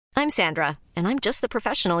I'm Sandra, and I'm just the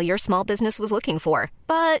professional your small business was looking for.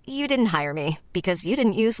 But you didn't hire me because you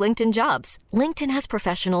didn't use LinkedIn Jobs. LinkedIn has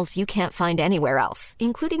professionals you can't find anywhere else,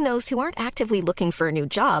 including those who aren't actively looking for a new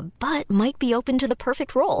job, but might be open to the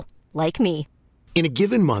perfect role, like me. In a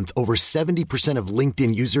given month, over 70% of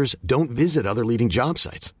LinkedIn users don't visit other leading job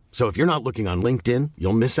sites. So if you're not looking on LinkedIn,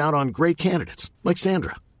 you'll miss out on great candidates like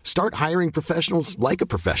Sandra. Start hiring professionals like a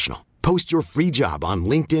professional. Post your free job on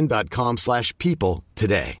linkedin.com/people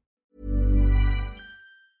today.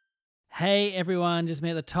 Hey everyone, just me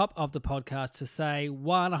at the top of the podcast to say,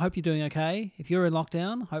 one, I hope you're doing okay. If you're in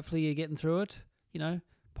lockdown, hopefully you're getting through it. You know,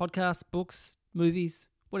 podcasts, books, movies,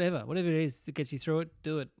 whatever it is that gets you through it,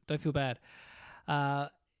 do it. Don't feel bad.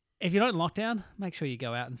 If you're not in lockdown, make sure you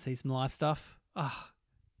go out and see some live stuff. Oh,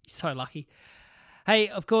 you're so lucky. Hey,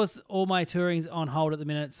 of course, all my touring's on hold at the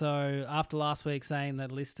minute. So after last week saying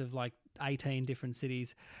that list of like 18 different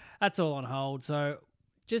cities, that's all on hold. So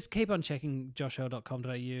just keep on checking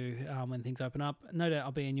joshearl.com.au when things open up. No doubt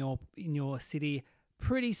I'll be in your city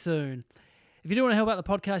pretty soon. If you do want to help out the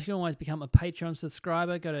podcast, you can always become a Patreon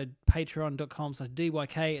subscriber. Go to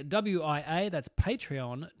patreon.com/DYKWIA. That's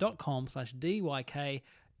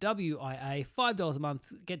patreon.com/DYKWIA. $5 a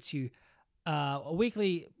month gets you a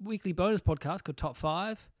weekly bonus podcast called Top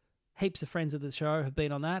 5. Heaps of friends of the show have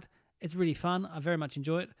been on that. It's really fun. I very much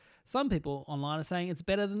enjoy it. Some people online are saying it's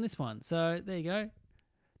better than this one. So there you go.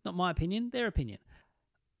 Not my opinion, their opinion.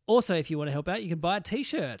 Also, if you want to help out, you can buy a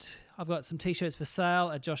t-shirt. I've got some t-shirts for sale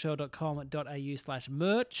at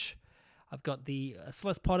joshearl.com.au/merch. I've got the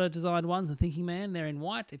Celeste Potter designed ones, the Thinking Man. They're in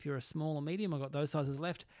white. If you're a small or medium, I've got those sizes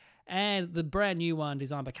left. And the brand new one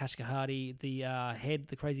designed by Kash Kahati, the head,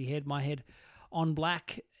 the crazy head, my head, on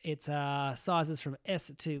black. It's sizes from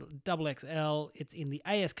S to XXL. It's in the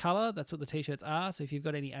AS color. That's what the t-shirts are. So if you've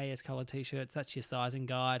got any AS color t-shirts, that's your sizing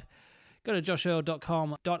guide. Go to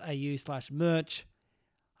joshearl.com.au/merch.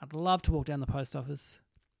 I'd love to walk down the post office.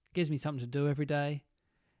 It gives me something to do every day.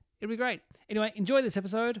 It'll be great. Anyway, enjoy this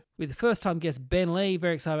episode with the first-time guest Ben Lee.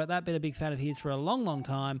 Very excited about that. Been a big fan of his for a long, long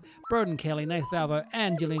time. Broden Kelly, Nath Valvo,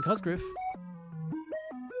 and Gillian Cosgriff.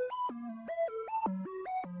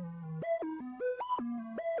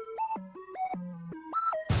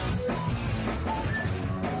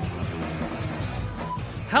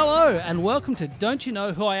 Hello and welcome to Don't You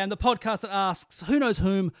Know Who I Am, the podcast that asks who knows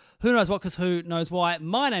whom, who knows what, because who knows why.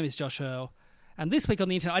 My name is Josh Earl, and this week on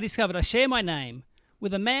the internet I discovered I share my name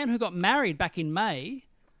with a man who got married back in May,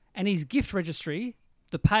 and his gift registry,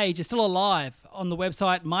 the page, is still alive on the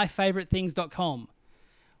website myfavoritethings.com,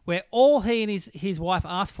 where all he and his wife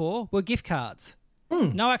asked for were gift cards.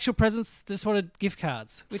 No actual presents, they just wanted gift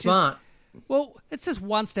cards. Which Smart. It's just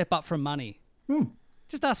one step up from money.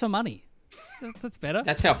 Just ask for money. That's better.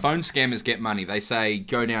 That's how phone scammers get money. They say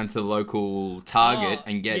go down to the local Target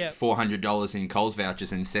and get $400 in Coles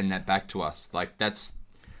vouchers and send that back to us. Like that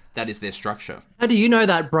is their structure. How do you know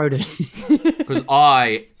that, Broden? Because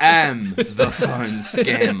I am the phone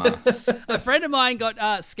scammer. A friend of mine got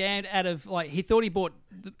scammed out of, he thought he bought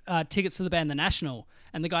tickets to the band The National,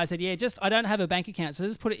 and the guy said, I don't have a bank account, so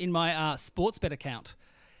just put it in my Sportsbet account.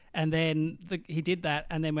 And then he did that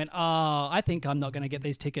and then went, I think I'm not going to get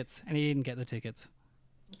these tickets. And he didn't get the tickets.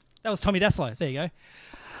 That was Tommy Daslow. There you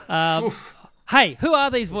go. Hey, who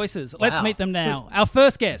are these voices? Wow. Let's meet them now. Our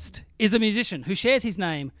first guest is a musician who shares his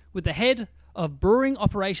name with the head of brewing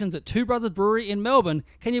operations at Two Brothers Brewery in Melbourne.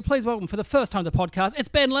 Can you please welcome for the first time to the podcast, it's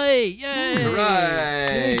Ben Lee. Yay! Hooray!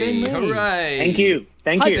 Yay, Ben Lee. Hooray! Thank you.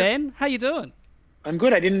 Hi, Ben. How you doing? I'm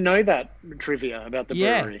good. I didn't know that trivia about the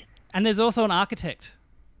brewery. And there's also an architect.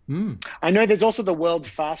 I know there's also the world's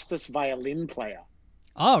fastest violin player.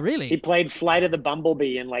 Oh, really? He played Flight of the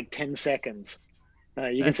Bumblebee in 10 seconds.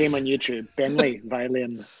 You can see him on YouTube. Ben Lee,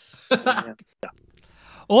 violin.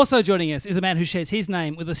 Also joining us is a man who shares his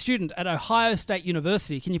name with a student at Ohio State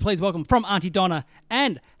University. Can you please welcome from Auntie Donna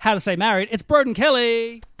and How to Stay Married, it's Broden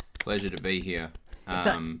Kelly. Pleasure to be here.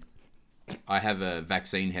 I have a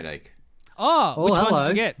vaccine headache. Which one did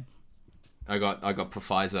you get? I got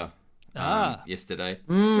Pfizer. Yesterday.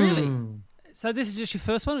 Really? So this is just your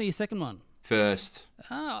first one or your second one? First.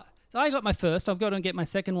 So I got my first. I've got to get my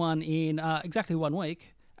second one in exactly 1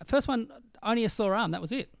 week. First one, only a sore arm. That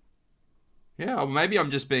was it. Yeah, well, maybe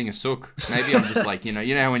I'm just being a sook. Maybe I'm just you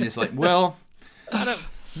know when it's well,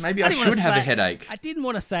 maybe I should have a headache. I didn't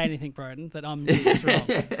want to say anything, Broden, that I'm really strong.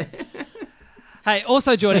 Hey,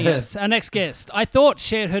 also joining us, our next guest, I thought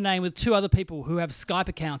shared her name with two other people who have Skype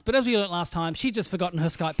accounts, but as we learned last time, she'd just forgotten her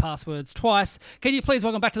Skype passwords twice. Can you please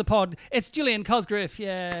welcome back to the pod? It's Gillian Cosgriff.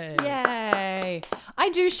 Yay. Yay. I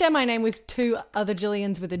do share my name with two other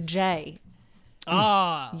Gillians with a J.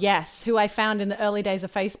 Ah. Yes, who I found in the early days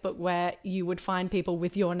of Facebook where you would find people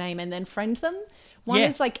with your name and then friend them. One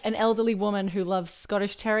is like an elderly woman who loves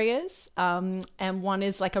Scottish Terriers, and one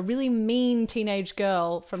is like a really mean teenage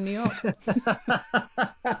girl from New York.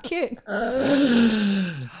 Cute.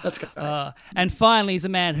 That's good. And finally is a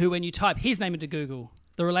man who, when you type his name into Google,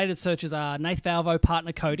 the related searches are Nath Valvo,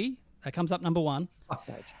 partner Cody. That comes up number 1. Fuck's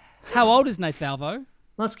sake. How old is Nath Valvo?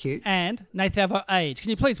 That's cute. And Nath Valvo age.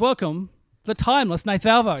 Can you please welcome the timeless Nath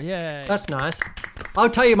Valvo? Yeah. That's nice. I'll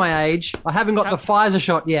tell you my age. I haven't got the Pfizer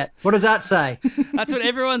shot yet. What does that say? That's what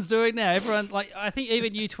everyone's doing now. Everyone, like, I think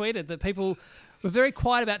even you tweeted that people were very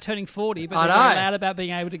quiet about turning 40, but they're very loud about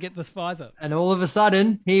being able to get this Pfizer. And all of a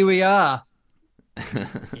sudden, here we are.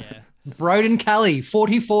 Yeah. Broden Kelly,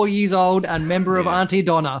 44 years old and member of Auntie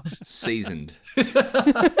Donna. Seasoned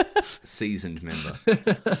member.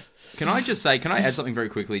 Can I add something very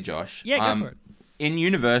quickly, Josh? Yeah, go for it. In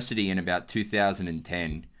university in about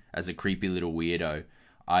 2010, as a creepy little weirdo,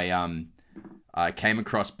 I came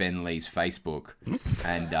across Ben Lee's Facebook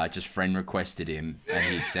and just friend requested him and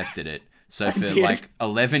he accepted it. So for like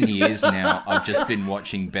 11 years now, I've just been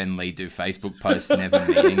watching Ben Lee do Facebook posts, never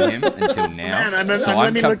meeting him until now. Man,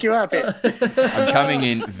 let me look you up here. I'm coming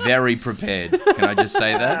in very prepared. Can I just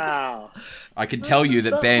say that? Wow. I can tell you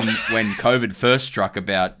that Ben, when COVID first struck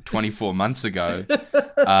about 24 months ago,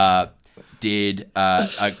 did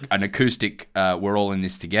an acoustic We're All In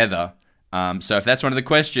This Together. So if that's one of the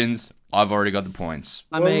questions, I've already got the points.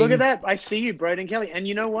 Look at that. I see you, Broden Kelly. And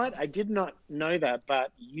you know what? I did not know that,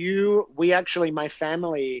 but my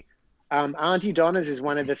family, Auntie Donna's is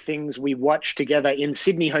one of the things we watched together in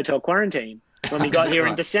Sydney hotel quarantine when we got here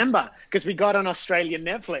in December, because we got on Australian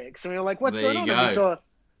Netflix. And we were like, what's going on? And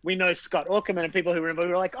we know Scott Aukerman and people who remember. We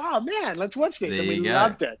were like, oh, man, let's watch this. And we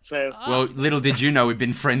loved it. So, well, little did you know we've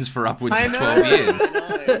been friends for upwards of 12 years.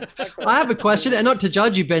 I have a question, and not to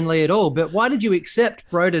judge you, Ben Lee, at all, but why did you accept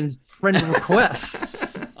Broden's friend request?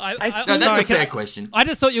 That's a fair question. I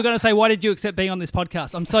just thought you were going to say, why did you accept being on this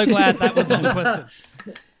podcast? I'm so glad that was not the question.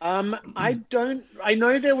 I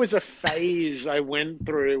know there was a phase I went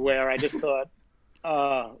through where I just thought,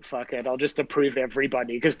 oh, fuck it, I'll just approve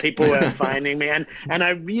everybody because people weren't finding me. And I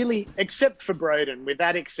really, except for Broden, with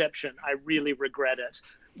that exception, I really regret it.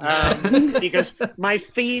 Because my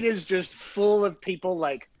feed is just full of people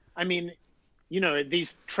like, I mean, you know,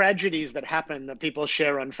 these tragedies that happen that people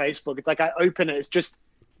share on Facebook. It's like I open it, it's just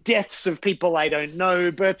deaths of people I don't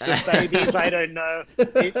know, births of babies I don't know.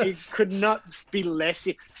 It could not be less.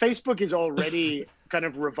 Facebook is already kind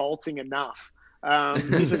of revolting enough.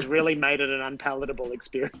 This has really made it an unpalatable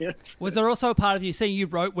experience. Was there also a part of you, seeing you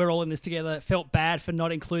wrote We're All In This Together, felt bad for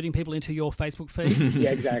not including people into your Facebook feed? Yeah,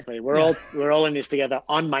 exactly. We're all in this together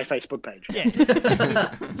on my Facebook page. Yeah.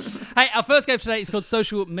 Hey, our first game today is called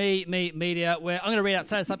Social Media, where I'm going to read out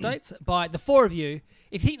status updates by the 4 of you.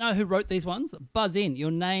 If you know who wrote these ones, buzz in. Your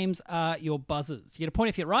names are your buzzers. You get a point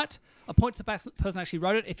if you're right, a point to the person who actually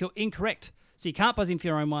wrote it if you're incorrect. So you can't buzz in for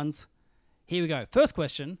your own ones. Here we go. First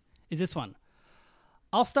question is this one.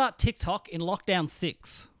 I'll start TikTok in lockdown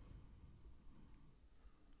 6.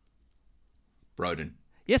 Broden.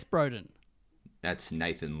 Yes, Broden. That's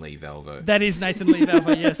Nathan Lee Valvo. That is Nathan Lee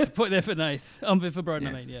Valvo, yes. Point there for Nath. For Broden,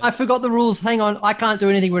 I mean, yeah. I forgot the rules. Hang on. I can't do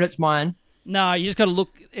anything when it's mine. No, you just got to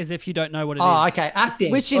look as if you don't know what it is. Oh, okay.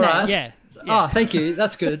 Acting. Which you know. Right. Yeah. Oh, thank you.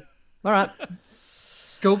 That's good. All right.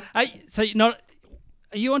 Cool. So are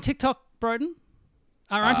you on TikTok, Broden?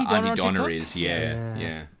 Are Auntie Donna on TikTok? Is,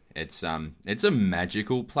 yeah. It's a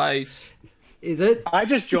magical place. Is it? I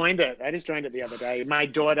just joined it. The other day. My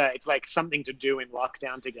daughter, it's like something to do in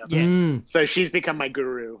lockdown together. Yeah. So she's become my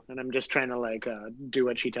guru, and I'm just trying to do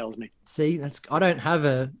what she tells me. See, I don't have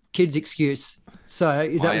a kid's excuse. So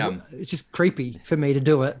it's just creepy for me to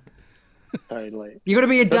do it. Totally. You got to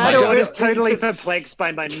be a dad. I was totally perplexed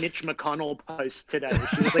by my Mitch McConnell post today.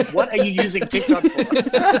 She was like, "What are you using TikTok for?"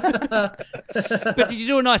 But did you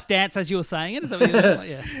do a nice dance as you were saying it? Is that what you were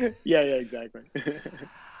like? Yeah, exactly.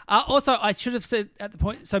 Also, I should have said at the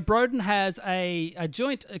point. So Broden has a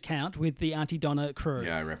joint account with the Auntie Donna crew.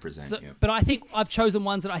 Yeah, I represent. So, yep. But I think I've chosen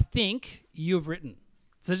ones that I think you've written.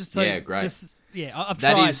 So great. I've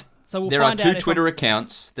tried. So we'll there find are two out Twitter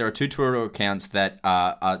accounts. There are two Twitter accounts that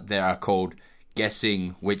are called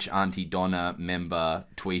Guessing Which Auntie Donna Member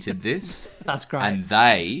Tweeted This. That's great. And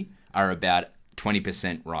they are about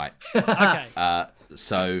 20% right. Okay.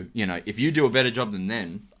 So, if you do a better job than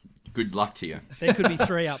them, good luck to you. There could be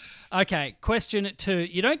 3 up. Okay, question 2.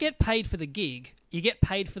 You don't get paid for the gig. You get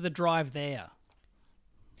paid for the drive there.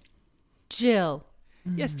 Jill.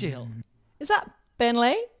 Yes, Jill. Is that Ben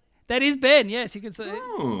Lee? That is Ben, yes, you can say.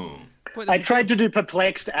 Oh. I tried to do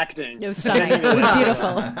perplexed acting. It was stunning. It was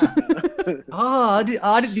beautiful. I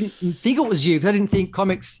didn't think it was you because I didn't think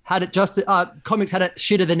comics had it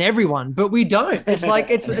shitter than everyone, but we don't. It's like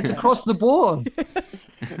it's across the board.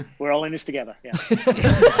 We're all in this together. Yeah.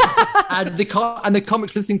 And the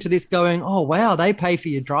comics listening to this going, oh wow, they pay for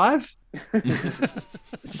your drive.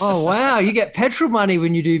 Oh wow, you get petrol money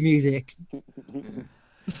when you do music.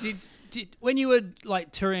 When you were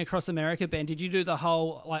like touring across America, Ben, did you do the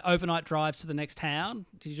whole like overnight drives to the next town?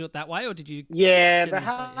 Did you do it that way, or did you? Yeah, the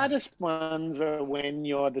hardest ones are when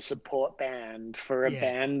you're the support band for a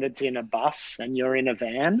band that's in a bus and you're in a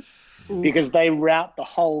van, because they route the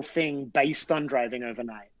whole thing based on driving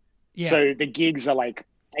overnight. Yeah. So the gigs are like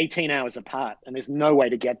 18 hours apart, and there's no way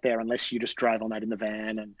to get there unless you just drive all night in the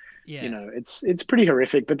van. And you know, it's pretty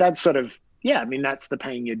horrific. But that's sort of I mean, that's the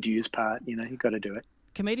paying your dues part. You know, you got to do it.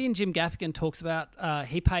 Comedian Jim Gaffigan talks about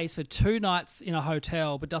he pays for 2 nights in a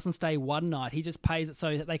hotel but doesn't stay one night. He just pays it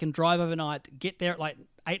so that they can drive overnight, get there at like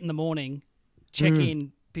 8 a.m, check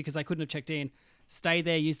in because they couldn't have checked in, stay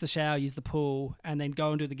there, use the shower, use the pool, and then go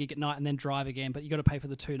and do the gig at night and then drive again. But you got to pay for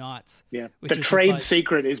the 2 nights. Yeah, the trade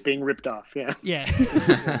secret is being ripped off. Yeah.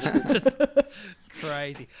 It's just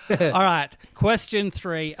crazy. All right, question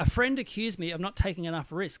 3. A friend accused me of not taking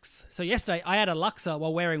enough risks. So yesterday I had a Luxor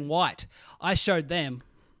while wearing white. I showed them.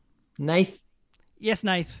 Nath? Yes,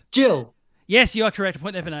 Nath. Jill? Yes, you are correct. A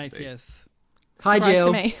point there for Nath, yes. Hi, Surprise Jill.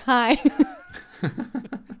 to me. Hi.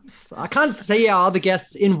 I can't see our other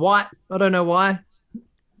guests in white. I don't know why.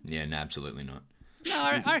 Yeah, no, absolutely not. No,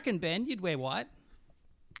 I reckon, Ben, you'd wear white.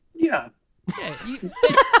 Yeah. Yeah,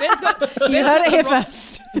 Ben's got. You heard it here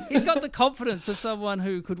first. He's got the confidence of someone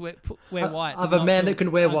who could wear white. Of a man that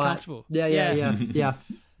can wear white. Uncomfortable. Yeah.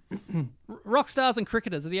 Rock stars and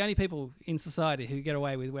cricketers are the only people in society who get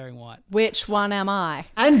away with wearing white. Which one am I?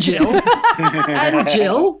 And Jill. And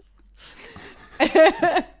Jill.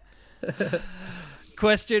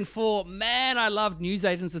 Question 4. Man, I loved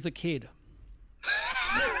newsagents as a kid.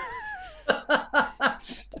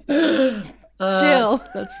 Jill.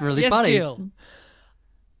 That's really Yes, funny. Jill.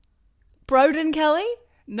 Broden Kelly?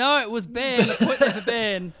 No, it was Ben. A point there for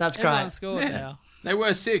Ben. That's Everyone great. scored now. They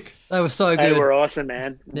were sick. They were so They good. were awesome,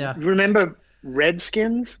 man. Yeah. Remember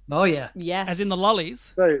Redskins? Oh, yeah. Yes. As in the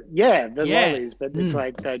lollies. So the Yeah. lollies, but it's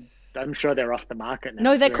like I'm sure they're off the market now.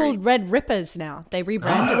 No, It's they're very- called Red Rippers now. They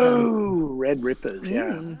rebranded them. Oh, Red Rippers,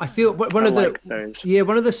 yeah. I feel one of like those.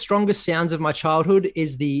 one of the strongest sounds of my childhood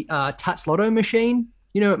is the Tats Lotto machine.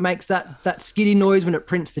 You know, it makes that skitty noise when it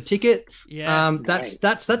prints the ticket. Yeah.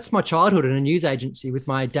 That's my childhood in a news agency with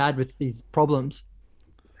my dad with these problems.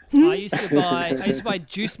 I used to buy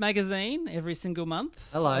Juice magazine every single month.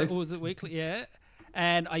 Hello. Or was it weekly? Yeah.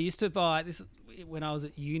 And I used to buy this when I was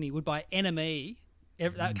at uni. Would buy NME.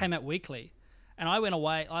 That came out weekly. And I went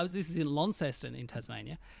away. This is in Launceston in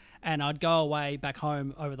Tasmania, and I'd go away back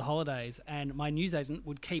home over the holidays. And my newsagent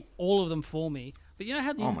would keep all of them for me. But you know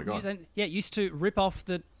how Oh my God. newsagent used to rip off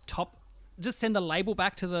the top, just send the label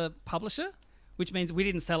back to the publisher, which means we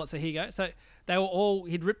didn't sell it. So here you go. So they were all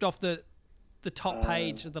he'd ripped off the top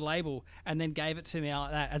page of the label and then gave it to me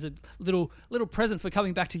like that as a little present for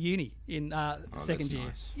coming back to uni in second that's year.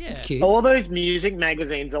 nice. Yeah. It's cute. All those music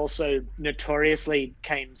magazines also notoriously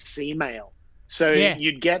came C-mail. So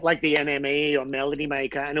you'd get like the NME or Melody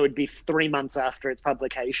Maker, and it would be 3 months after its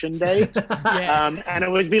publication date. Yeah. And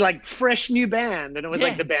it would be like fresh new band. And it was Yeah.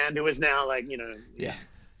 like the band who was now like, Yeah.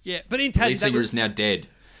 Yeah. But in The lead Tassie, singer is now dead.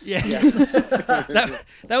 that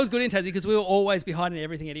was good in Tassie because we were always behind in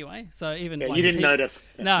everything anyway. So even like you didn't notice.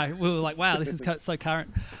 No, we were like, wow, this is so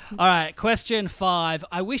current. All right, question 5.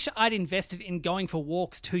 I wish I'd invested in going for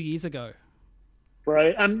walks 2 years ago.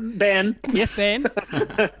 Bro, Ben, Yes, Ben,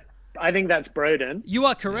 I think that's Broden. you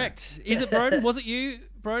are correct. Is it Broden? Was it you,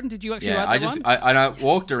 Broden? Did you actually Yeah, write that one? I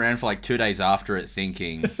walked around for like 2 days after it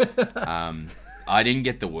thinking, I didn't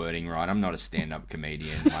get the wording right. I'm not a stand-up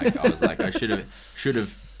comedian. Like I was like, I should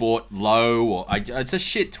have bought low, or it's a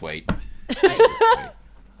shit tweet. But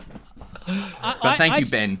thank you,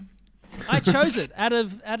 Ben. I chose it out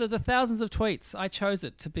of the thousands of tweets. I chose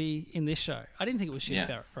it to be in this show. I didn't think it was shit,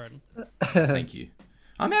 Broden. Thank you.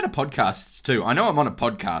 I'm out of podcasts too. I know I'm on a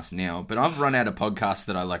podcast now, but I've run out of podcasts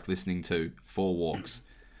that I like listening to for walks.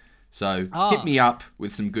 So hit me up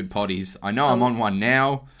with some good potties. I know I'm on one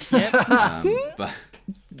now, Yep. but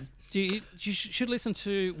You should listen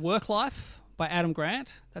to Work Life by Adam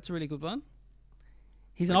Grant. That's a really good one.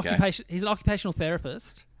 He's an occupational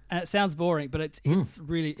therapist, and it sounds boring, but it's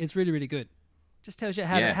really good. Just tells you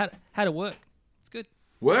how to work. It's good.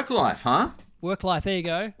 Work Life, huh? Work Life. There you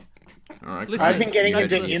go. All right, Listen, I've been getting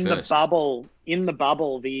That's into the in the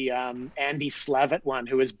bubble, the Andy Slavitt one,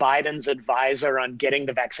 who is Biden's advisor on getting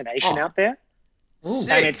the vaccination out there.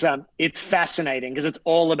 Sick. And it's fascinating because it's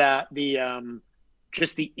all about the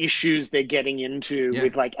just the issues they're getting into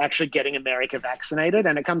with like actually getting America vaccinated,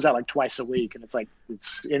 and it comes out like twice a week, and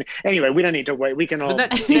anyway, we don't need to wait. We can all. But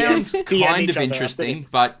that sounds DM kind each of other interesting. after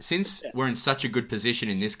this. But since we're in such a good position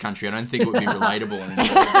in this country, I don't think it would be relatable in any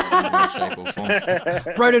way, shape, or form.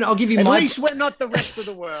 Broden, I'll give you At my least we're not the rest of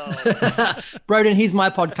the world. Broden, here's my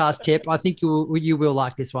podcast tip. I think you will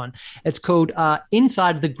like this one. It's called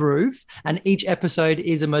Inside the Groove, and each episode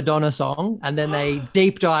is a Madonna song, and then they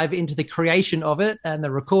deep dive into the creation of it and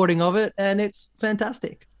the recording of it, and it's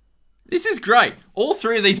fantastic. This is great. All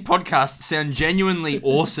three of these podcasts sound genuinely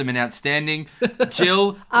awesome and outstanding.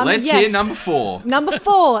 Jill, let's hear number 4. Number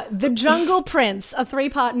 4, The Jungle Prince, a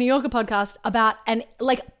 3-part New Yorker podcast about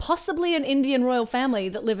possibly an Indian royal family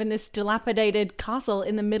that live in this dilapidated castle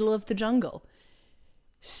in the middle of the jungle.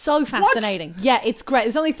 So fascinating. What? Yeah, it's great.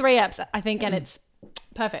 There's only 3 eps, I think, and it's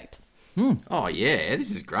perfect. Oh, yeah,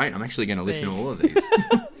 this is great. I'm actually going to listen to all of these.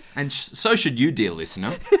 And so should you, dear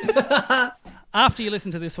listener. After you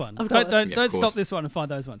listen to this one. Don't stop this one and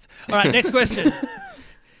find those ones. All right, next question.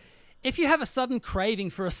 If you have a sudden craving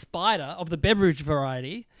for a spider of the beverage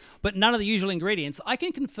variety, but none of the usual ingredients, I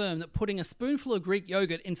can confirm that putting a spoonful of Greek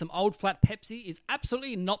yogurt in some old flat Pepsi is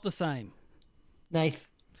absolutely not the same. Nath.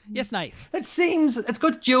 Yes, Nath. It's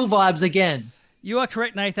got Jill vibes again. You are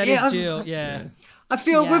correct, Nath. That is Jill. Yeah. I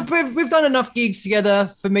feel we've done enough gigs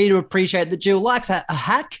together for me to appreciate that Jill likes a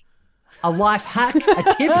hack, a life hack,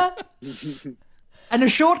 a tip, and a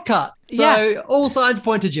shortcut. So all signs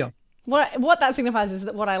point to Jill. What that signifies is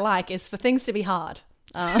that what I like is for things to be hard.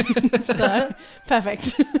 So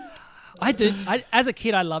perfect. As a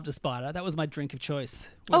kid, I loved a spider. That was my drink of choice.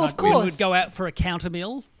 Of course. We would go out for a counter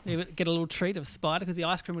meal. We would get a little treat of spider because the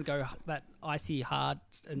ice cream would go that icy hard.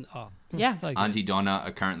 And so good. Auntie Donna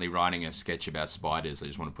are currently writing a sketch about spiders. I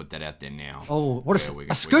just want to put that out there now. Oh, what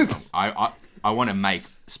a scoop. I want to make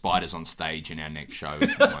spiders on stage in our next show.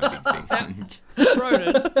 Is my big thing.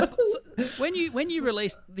 Broden, when you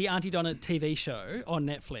released the Auntie Donna TV show on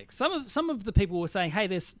Netflix, some of the people were saying, hey,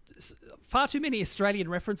 there's far too many Australian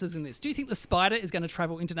references in this. Do you think the spider is going to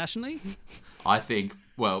travel internationally? I think,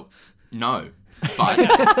 well, no. But,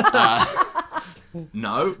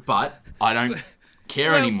 I don't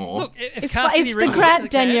care anymore. Look, it's the Grant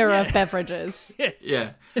Denyer of beverages. Yes. Yeah.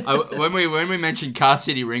 When we mentioned Car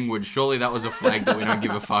City Ringwood, surely that was a flag that we don't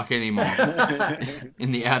give a fuck anymore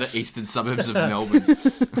in the outer eastern suburbs of Melbourne.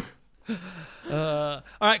 All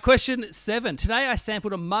right, question 7. Today I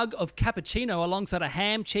sampled a mug of cappuccino alongside a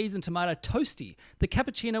ham, cheese and tomato toastie. The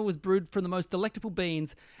cappuccino was brewed from the most delectable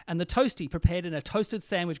beans, and the toastie, prepared in a toasted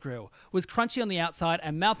sandwich grill, was crunchy on the outside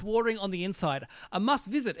and mouth-watering on the inside. A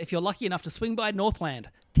must-visit if you're lucky enough to swing by Northland.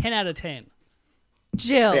 10 out of 10.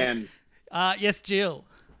 Jill. Ben. Yes, Jill.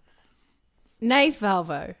 Nath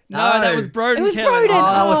Valvo. No, that was Broden. It was Kelly. Broden.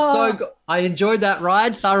 That was so good. I enjoyed that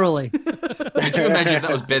ride thoroughly. Could you imagine if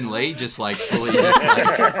that was Ben Lee, just like fully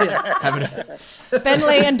having a... Ben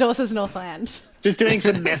Lee endorses Northland. Just doing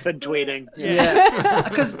some method tweeting. Yeah.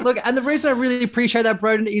 Because look, and the reason I really appreciate that,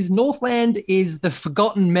 Broden, is Northland is the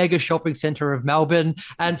forgotten mega shopping centre of Melbourne.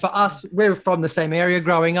 And for us, we're from the same area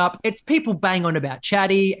growing up. It's people bang on about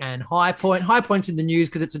Chatty and High Point. High Point's in the news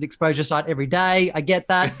because it's an exposure site every day. I get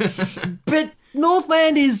that. But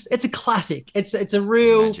Northland it's a classic. It's a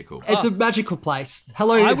real magical. It's a magical place.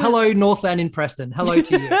 Hello Northland in Preston. Hello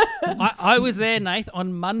to you. I was there, Nath,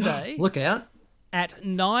 on Monday. Look out. At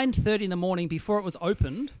 9:30 in the morning before it was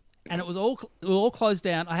opened, and it was all closed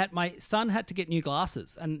down. My son had to get new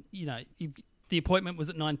glasses, and the appointment was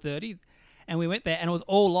at 9:30, and we went there, and it was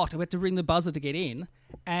all locked. I had to ring the buzzer to get in,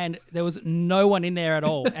 and there was no one in there at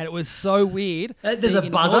all, and it was so weird. There's a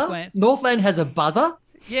buzzer. Northland has a buzzer.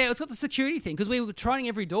 Yeah, it's got the security thing because we were trying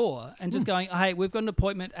every door and just going, hey, we've got an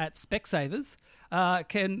appointment at Specsavers.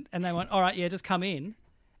 And they went, all right, yeah, just come in,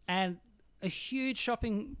 and a huge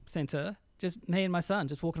shopping centre. Just me and my son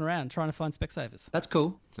just walking around trying to find Specsavers. That's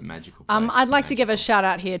cool. It's a magical place. I'd like to give a shout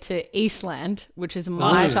out here to Eastland, which is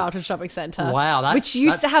my childhood shopping centre. Wow, which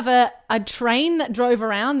used to have a train that drove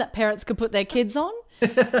around that parents could put their kids on.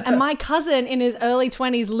 And my cousin in his early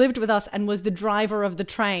 20s lived with us and was the driver of the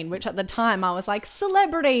train, which at the time I was like,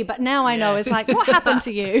 celebrity. But now I know it's like, what happened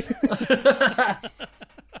to you?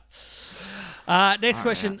 Next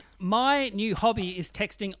question. Yeah. My new hobby is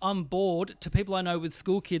texting "I'm bored" to people I know with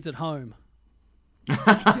school kids at home.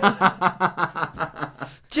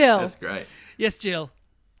 Jill. That's great. Yes, Jill.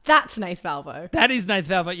 That's Nath Valvo. That is Nath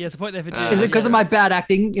Valvo. Yes, a point there for Jill. Is it because of my bad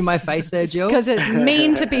acting in my face there, Jill? Because it's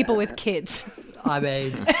mean to people with kids, I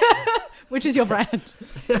mean, which is your brand.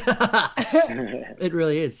 it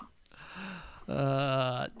really is.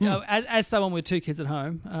 As someone with 2 kids at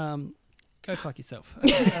home, go fuck yourself.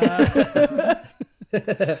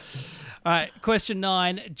 All right, question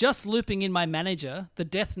 9. Just looping in my manager, the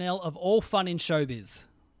death knell of all fun in showbiz.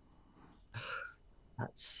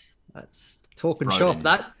 That's talking Broden. shop.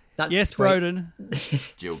 That Yes, tweet.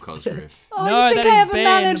 Broden. Jill Cosgrove. Oh, No, you think that I is have a Ben.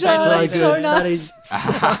 manager? Ben's That's so so good. nice.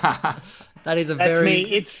 That is a That's very. me.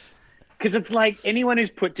 It's because it's like anyone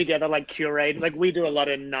who's put together like curate, like we do a lot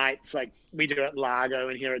of nights, like we do at Largo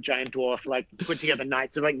and here at Giant Dwarf, like put together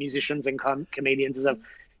nights of like musicians and comedians and stuff.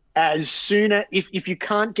 As soon if you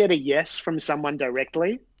can't get a yes from someone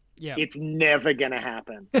directly, Yeah. it's never gonna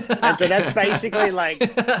happen. And so that's basically like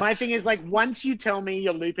my thing is like once you tell me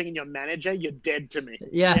you're looping in your manager, you're dead to me.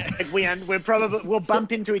 Yeah. Like we'll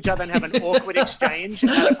bump into each other and have an awkward exchange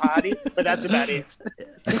at a party, but that's about it.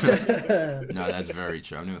 No, that's very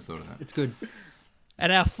true. I've never thought of that. It's good.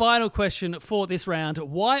 And our final question for this round,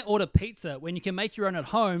 why order pizza when you can make your own at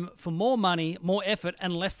home for more money, more effort,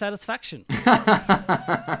 and less satisfaction?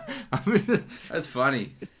 That's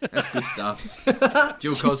funny. That's good stuff.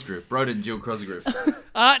 Jill Cosgrove. Broden Jill Cosgrove.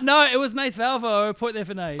 No, it was Nath Valvo. A point there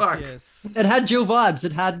for Nath. Fuck. Yes. It had Jill vibes.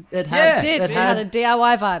 It had. It It had a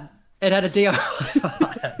DIY vibe. It had a deal.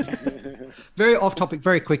 Very off topic,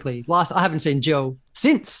 very quickly. I haven't seen Jill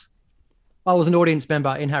since I was an audience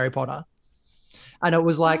member in Harry Potter. And it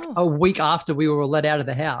was like a week after we were let out of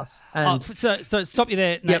the house. And So stop you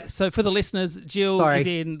there. Nate. Yep. So for the listeners, Jill Sorry. is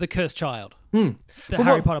in The Cursed Child, the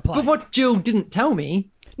Harry Potter play. But what Jill didn't tell me.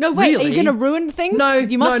 No, wait, are really- you going to ruin things? No,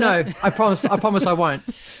 you must no. I promise I won't.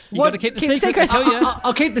 You got to keep the Keep the secret. secret. I tell you.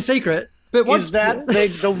 I'll keep the secret. But what Is that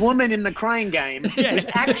the woman in the crying game is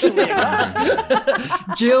actually a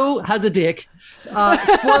guy? Jill has a dick.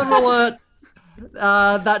 Spoiler alert.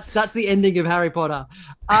 That's the ending of Harry Potter.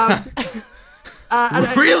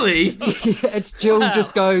 Really? It's Jill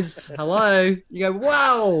just goes, hello. You go,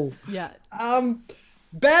 wow. Yeah.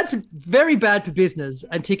 Very bad for business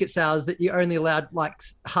and ticket sales that you only allowed like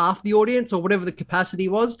half the audience or whatever the capacity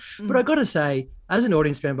was. But I got to say, as an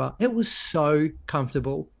audience member, it was so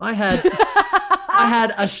comfortable. I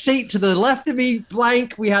had a seat to the left of me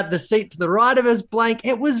blank. We had the seat to the right of us blank.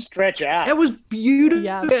 It was Stretch out. It was beautiful.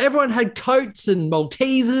 Yeah. Everyone had coats and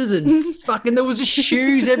Maltesers and fucking there was just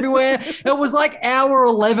shoes everywhere. It was like hour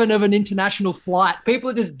 11 of an international flight. People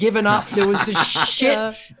had just given up. There was just shit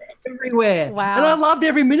everywhere. Wow. And I loved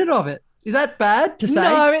every minute of it. Is that bad to say?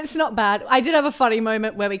 No, it's not bad. I did have a funny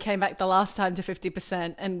moment where we came back the last time to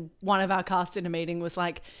 50%, and one of our cast in a meeting was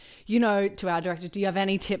like, to our director, do you have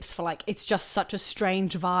any tips for like, it's just such a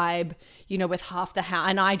strange vibe, with half the house?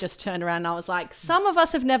 And I just turned around and I was like, some of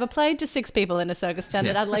us have never played to 6 people in a circus tent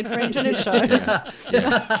at Adelaide Fringe, and it shows.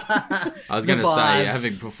 I was going to The say, vibe.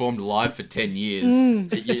 having performed live for 10 years,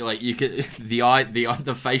 you could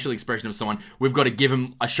the facial expression of someone. We've got to give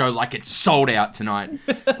them a show like it's sold out tonight.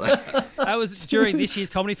 That was during this year's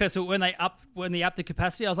comedy festival when they upped the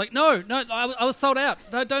capacity. I was like, no, I was sold out.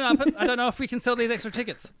 Don't up it. I don't know if we can sell these extra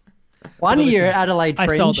tickets. One year at Adelaide I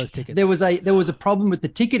Fringe, sold those tickets. there was a problem with the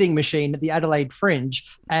ticketing machine at the Adelaide Fringe,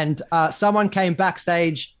 and someone came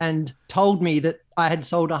backstage and told me that I had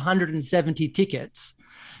sold 170 tickets,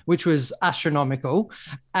 which was astronomical,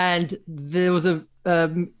 and there was a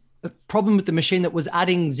problem with the machine that was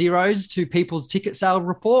adding zeros to people's ticket sale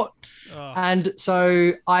report, and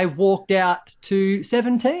so I walked out to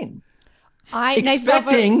 17,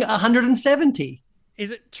 expecting 170. Is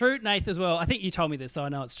it true, Nath, as well? I think you told me this, so I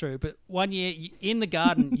know it's true. But one year in the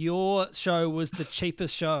garden, your show was the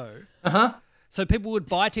cheapest show. Uh-huh. So people would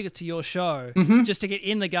buy tickets to your show just to get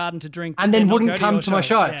in the garden to drink. And but then not wouldn't go come your to my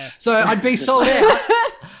show. Yeah. So I'd be sold out.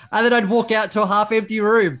 And then I'd walk out to a half-empty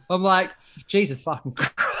room. I'm like, Jesus fucking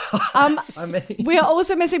Christ. I mean, We are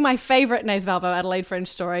also missing my favourite Nath Valvo Adelaide Fringe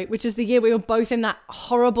story, which is the year we were both in that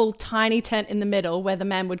horrible tiny tent in the middle where the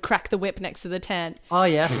man would crack the whip next to the tent. oh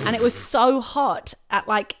yeah. And it was so hot at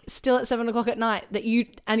still at 7 o'clock at night that you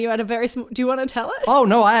had a very small, do you want to tell it? Oh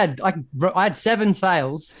no, I had 7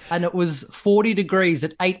 sales, and it was 40 degrees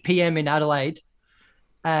at 8 p.m. in Adelaide.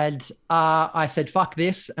 And I said, fuck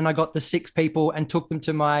this. And I got the 6 people and took them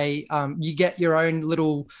to my, you get your own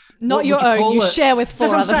little... Not what your would you own, call you it? share with 4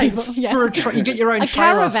 That's what other I'm saying. people. Yeah. You get your own A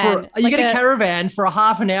trailer. caravan, You like get a a- caravan for a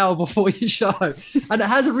half an hour before your show. And it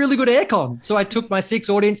has a really good aircon. So I took my 6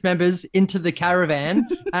 audience members into the caravan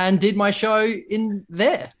and did my show in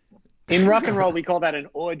there. In rock and roll, we call that an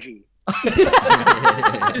orgy.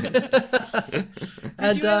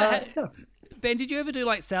 And Ben, did you ever do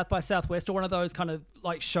like South by Southwest or one of those kind of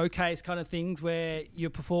like showcase kind of things where you're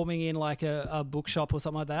performing in like a bookshop or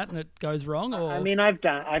something like that and it goes wrong? Or I mean, I've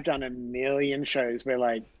done a million shows where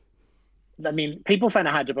like, I mean, people find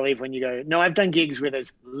it hard to believe when you go, no, I've done gigs where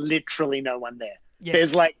there's literally no one there. Yeah.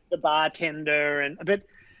 There's like the bartender but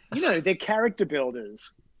you know, they're character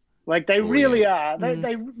builders. Like they really are.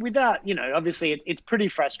 They without, you know, obviously it's pretty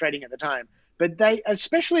frustrating at the time, but they,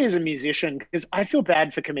 especially as a musician, because I feel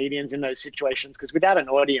bad for comedians in those situations, because without an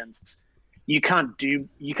audience, you can't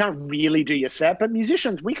really do your set. But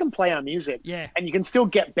musicians, we can play our music, and you can still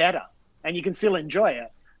get better, and you can still enjoy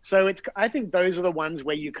it. So I think those are the ones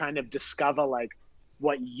where you kind of discover like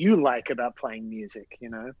what you like about playing music, you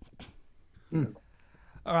know.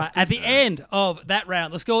 All right, at the end of that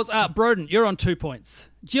round, the scores are Broden, you're on 2 points.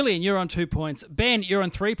 Gillian, you're on 2 points. Ben, you're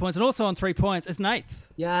on 3 points. And also on 3 points is Nath.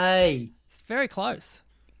 Yay. It's very close.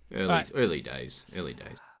 Early days.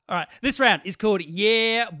 All right, this round is called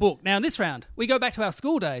Yeah Book. Now, in this round, we go back to our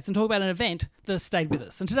school days and talk about an event that stayed with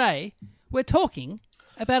us. And today, we're talking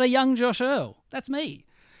about a young Josh Earl. That's me.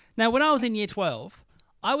 Now, when I was in year 12,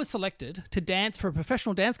 I was selected to dance for a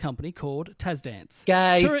professional dance company called TasDance.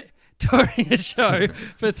 Gay. Touring a show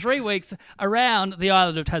for 3 weeks around the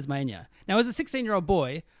island of Tasmania. Now, as a 16-year-old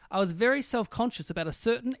boy, I was very self-conscious about a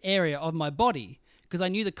certain area of my body because I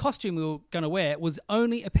knew the costume we were going to wear was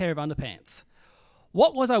only a pair of underpants.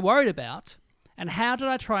 What was I worried about, and how did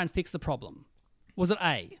I try and fix the problem? Was it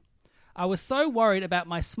A, I was so worried about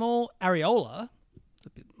my small areola,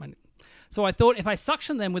 so I thought if I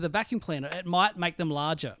suction them with a vacuum cleaner, it might make them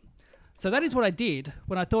larger. So that is what I did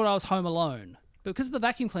when I thought I was home alone. But because of the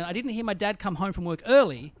vacuum cleaner, I didn't hear my dad come home from work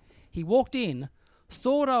early. He walked in,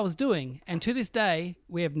 saw what I was doing, and to this day,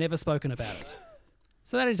 we have never spoken about it.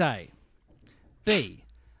 So that is A. B,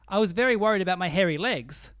 I was very worried about my hairy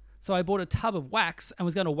legs, so I bought a tub of wax and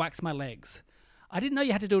was going to wax my legs. I didn't know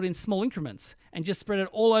you had to do it in small increments and just spread it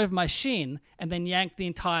all over my shin and then yank the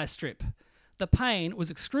entire strip. The pain was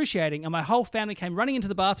excruciating and my whole family came running into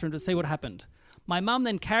the bathroom to see what happened. My mum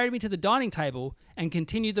then carried me to the dining table and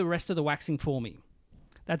continued the rest of the waxing for me.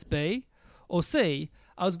 That's B. Or C,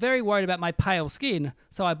 I was very worried about my pale skin,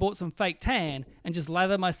 so I bought some fake tan and just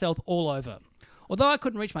lathered myself all over. Although I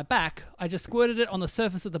couldn't reach my back, I just squirted it on the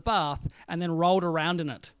surface of the bath and then rolled around in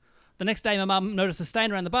it. The next day my mum noticed a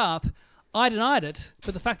stain around the bath. I denied it,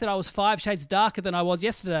 but the fact that I was 5 shades darker than I was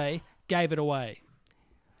yesterday gave it away.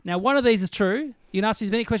 Now, one of these is true. You can ask me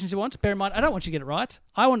as many questions you want. Bear in mind, I don't want you to get it right.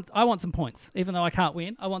 I want some points. Even though I can't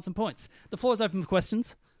win, I want some points. The floor is open for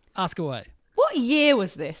questions. Ask away. What year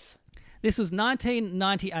was this? This was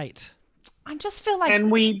 1998. I just feel like...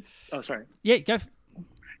 sorry. Yeah, go.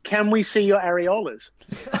 Can we see your areolas?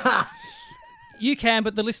 You can,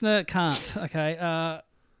 but the listener can't. Okay.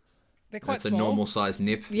 They're quite That's small. a normal sized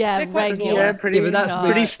nip. Yeah, They're quite small. regular. Yeah, but that's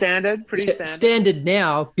pretty standard. Standard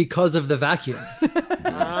now because of the vacuum.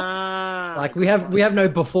 Like we have no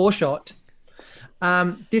before shot.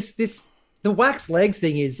 The wax legs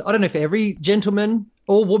thing is, I don't know if every gentleman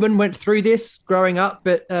or woman went through this growing up,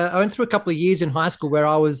 but I went through a couple of years in high school where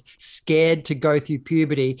I was scared to go through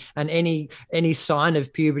puberty, and any sign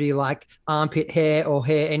of puberty, like armpit hair or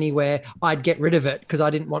hair anywhere, I'd get rid of it because I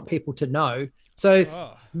didn't want people to know. So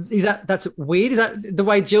that's weird? Is that the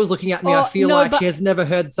way Jill's looking at me? I feel like she has never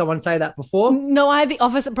heard someone say that before. No, I had the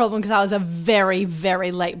opposite problem because I was a very,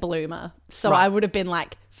 very late bloomer. So Right. I would have been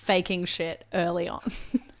like faking shit early on.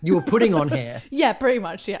 You were putting on hair. Yeah, pretty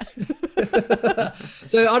much, yeah.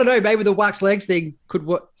 So I don't know, maybe the wax legs thing could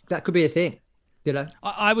be a thing, you know?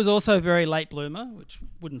 I was also a very late bloomer, which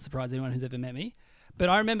wouldn't surprise anyone who's ever met me. But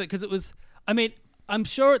I remember because it was, I mean, I'm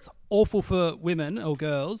sure it's awful for women or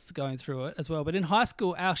girls going through it as well. But in high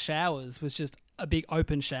school, our showers was just a big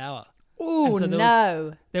open shower. Ooh, so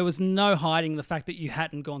no. There was no hiding the fact that you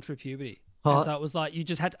hadn't gone through puberty. Huh. And so it was like you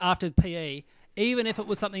just had to, after PE, even if it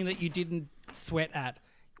was something that you didn't sweat at,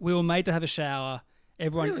 we were made to have a shower.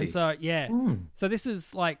 Everyone, Really? and so yeah. So this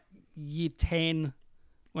is like year 10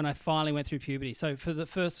 when I finally went through puberty. So for the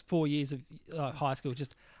first 4 years of high school,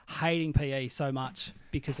 just hating PE so much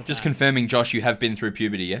because of Just that. confirming, Josh, you have been through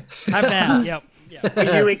puberty, yeah? Have now, yep. Were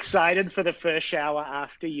you excited for the first shower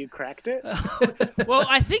after you cracked it? Well,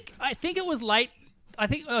 I think it was late. I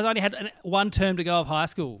think I only had one term to go of high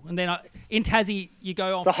school, and then in Tassie you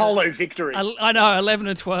go off The hollow victory. I know, 11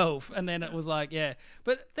 and 12, and then it was like, yeah.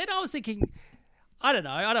 But then I was thinking, I don't know,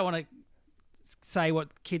 I don't want to say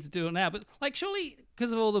what kids are doing now, but like surely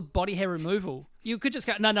because of all the body hair removal, you could just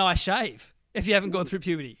go, no, I shave. If you haven't gone through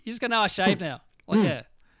puberty, you just go, no, I shave now. Like, yeah.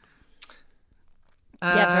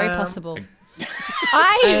 Yeah, very possible.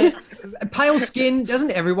 Pale skin,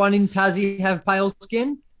 doesn't everyone in Tassie have pale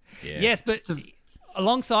skin? Yeah. Yes, but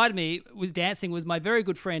alongside me was dancing was my very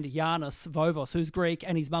good friend Yanis Vovos, who's Greek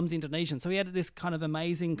and his mum's Indonesian. So he had this kind of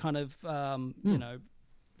amazing kind of, you know,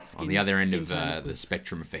 On the other end skin of tone that the was-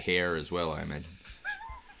 spectrum for hair as well, I imagine.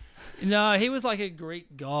 No, he was like a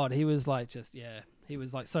Greek god. He was like just, he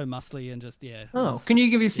was like so muscly and just, Oh, can you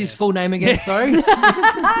give us his full name again? Sorry.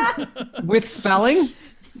 With spelling?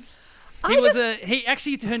 He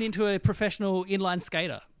actually turned into a professional inline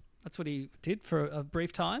skater. That's what he did for a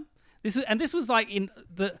brief time. This was like in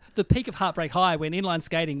the peak of Heartbreak High when inline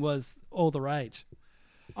skating was all the rage.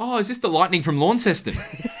 Oh, is this the Lightning from Launceston?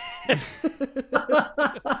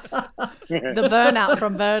 The burnout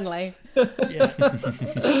from Burnley.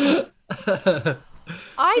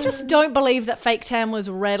 I just don't believe that fake tan was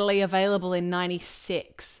readily available in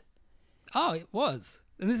 96. Oh, it was.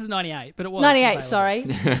 And this is 98, but it was 98, available. sorry.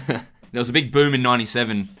 There was a big boom in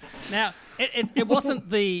 97. Now, it wasn't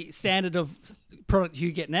the standard of product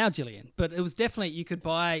you get now, Gillian, but it was definitely you could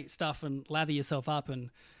buy stuff and lather yourself up and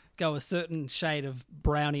go a certain shade of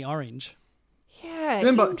brownie orange. Yeah. Do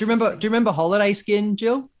you remember Holiday Skin,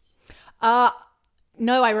 Jill?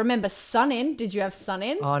 No, I remember Sun In. Did you have Sun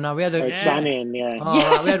In? Oh no, we had a Sun In, yeah.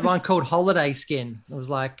 right, we had one called Holiday Skin. It was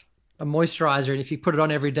like a moisturizer, and if you put it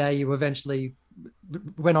on every day, you eventually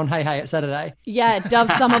went on Hey at Saturday. Yeah, Dove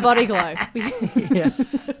Summer Body Glow. Yeah,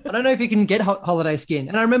 I don't know if you can get Holiday Skin.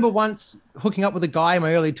 And I remember once hooking up with a guy in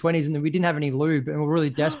my early 20s, and we didn't have any lube, and we were really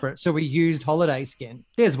desperate, so we used Holiday Skin.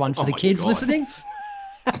 There's one for the my kids God. listening.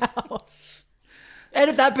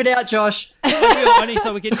 Edit that bit out, Josh. only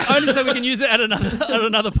so we can use it at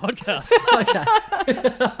another podcast. Okay.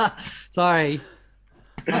 Sorry.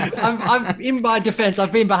 I'm in my defense.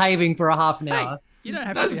 I've been behaving for a half an hour. You don't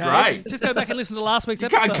have That's to behave. great. Just go back and listen to last week's You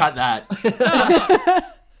episode. can't cut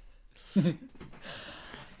that.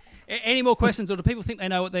 Any more questions, or do people think they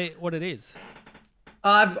know what it is?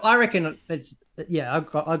 I reckon it's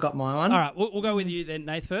I got my one. All right, we'll go with you then,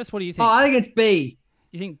 Nath. First, what do you think? Oh, I think it's B.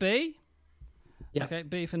 You think B? Yeah. Okay,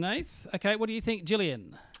 B for Nath. Okay, what do you think,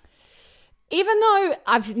 Gillian? Even though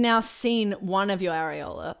I've now seen one of your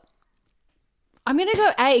areola, I'm going to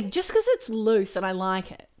go A just because it's loose and I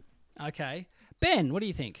like it. Okay. Ben, what do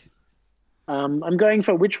you think? I'm going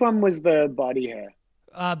for which one was the body hair?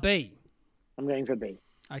 B. I'm going for B.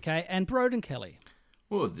 Okay, and Broden Kelly.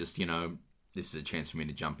 Well, just, this is a chance for me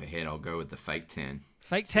to jump ahead. I'll go with the fake tan.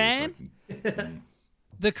 Fake See if I tan? can-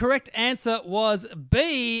 The correct answer was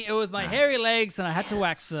B. It was my hairy legs and I had to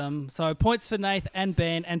wax them. So points for Nath and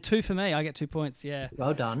Ben and 2 for me. I get 2 points, yeah.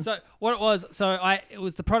 Well done. So what it was,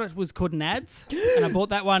 the product was called Nads, and I bought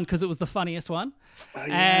that one because it was the funniest one.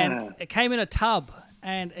 And it came in a tub,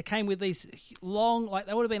 and it came with these long, like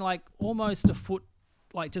they would have been like almost a foot,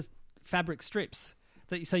 like just fabric strips.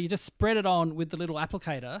 So you just spread it on with the little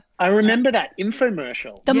applicator. I remember that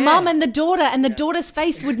infomercial. The Yeah. mum and the daughter, and the daughter's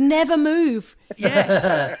face would never move.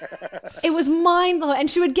 Yeah, It was mind blowing.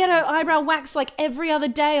 And she would get her eyebrow waxed like every other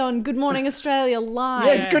day on Good Morning Australia live.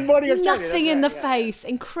 Yes, Good Morning Australia. Nothing in the that's right, face.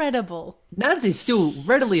 Incredible. Nads is still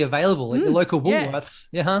readily available at your local yeah. Woolworths.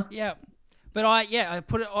 Yeah. Huh? yeah. But I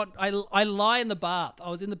put it on. I lie in the bath. I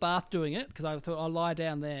was in the bath doing it because I thought I'll lie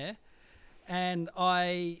down there, and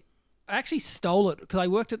I actually stole it because I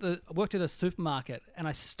worked at a supermarket and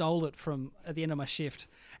I stole it from at the end of my shift.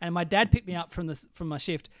 And my dad picked me up from my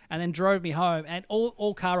shift and then drove me home. And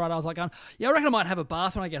all car ride, I was like, I reckon I might have a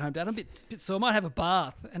bath when I get home, Dad. I'm a bit sore. I might have a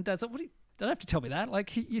bath. And Dad's like, don't have to tell me that.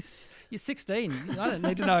 Like you're 16. I don't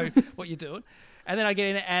need to know what you're doing. And then I get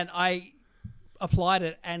in and I applied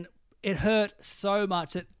it, and it hurt so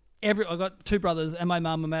much that I got 2 brothers and my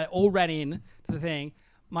mum and all ran in to the thing.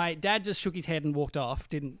 My dad just shook his head and walked off,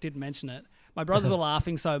 didn't mention it. My brothers were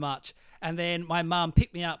laughing so much. And then my mum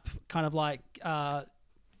picked me up kind of like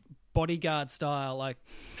bodyguard style, like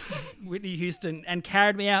Whitney Houston, and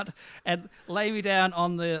carried me out and laid me down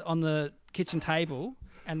on the kitchen table.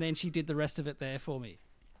 And then she did the rest of it there for me.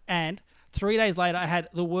 And 3 days later, I had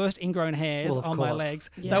the worst ingrown hairs Well, of on my course. legs.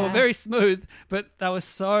 Yeah. They were very smooth, but they were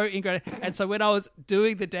so ingrown. And so when I was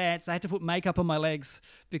doing the dance, I had to put makeup on my legs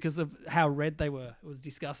because of how red they were. It was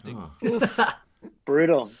disgusting.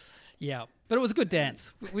 Brutal. Yeah. But it was a good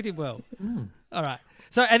dance. We did well. All right.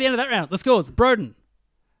 So at the end of that round, the scores, Broden,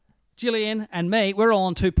 Gillian, and me, we're all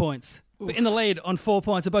on 2 points. But in the lead on 4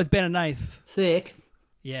 points are both Ben and Nath. Sick.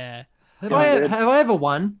 Yeah. Have I ever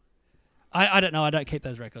won? I don't know. I don't keep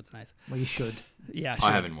those records, Nath. Well, you should. Yeah,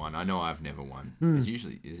 I haven't won. I know I've never won. It's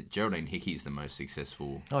usually Geraldine Hickey's the most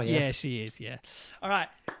successful. Oh yeah. Yeah, she is, yeah. All right.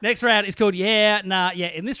 Next round is called Yeah, Nah, Yeah.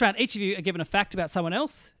 In this round, each of you are given a fact about someone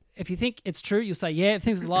else. If you think it's true, you'll say yeah. If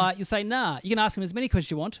you think it's a lie, you'll say nah. You can ask them as many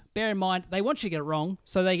questions you want. Bear in mind, they want you to get it wrong,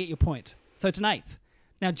 so they get your point. So to Nath,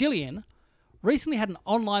 Now, Gillian recently had an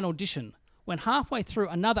online audition when halfway through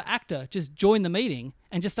another actor just joined the meeting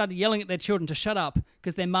and just started yelling at their children to shut up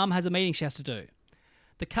because their mum has a meeting she has to do.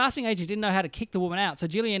 The casting agent didn't know how to kick the woman out, so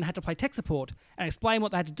Gillian had to play tech support and explain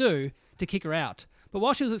what they had to do to kick her out. But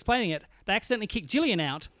while she was explaining it, they accidentally kicked Gillian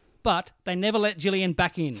out, but they never let Gillian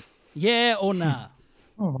back in. Yeah or nah?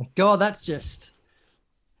 Oh my God, that's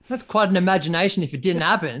quite an imagination if it didn't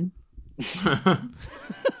happen.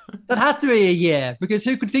 That has to be a yeah, because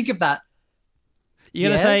who could think of that?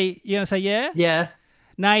 You're gonna say yeah? Yeah.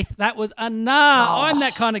 Nath, that was a nah. Oh. I'm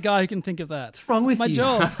that kind of guy who can think of that. What's wrong with my you?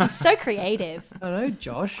 job. So creative. I know,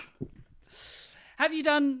 Josh. Have you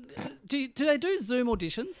done? Do they do Zoom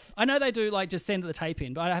auditions? I know they do, like just send the tape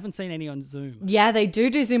in, but I haven't seen any on Zoom. Yeah, they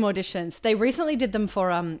do Zoom auditions. They recently did them for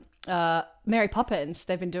Mary Poppins.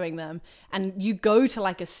 They've been doing them, and you go to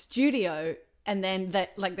like a studio, and then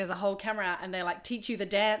there's a whole camera, and they like teach you the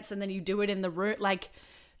dance, and then you do it in the room. Like,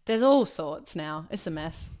 there's all sorts now. It's a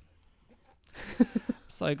mess.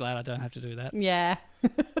 So glad I don't have to do that. Yeah.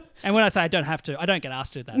 And when I say I don't have to, I don't get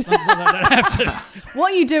asked to do that. I don't have to.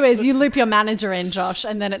 What you do is you loop your manager in, Josh,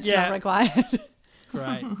 and then it's Yeah. not required.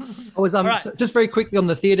 Great. I was right. so just very quickly on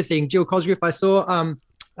the theatre thing. Jill Cosgrove, I saw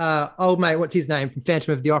old mate, what's his name from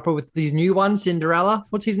Phantom of the Opera with these new ones, Cinderella.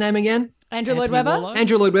 What's his name again? Andrew Lloyd Anthony Webber? Warlock?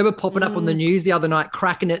 Andrew Lloyd Webber popping up on the news the other night,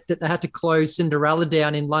 cracking it that they had to close Cinderella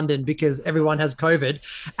down in London because everyone has COVID.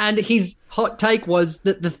 And his hot take was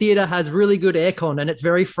that the theatre has really good aircon and it's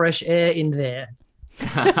very fresh air in there.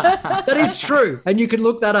 That is true. And you can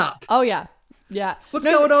look that up. Oh, yeah. Yeah. What's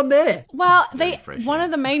going on there? Well, fresh one air.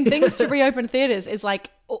 of the main things to reopen theatres is like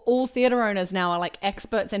all theatre owners now are like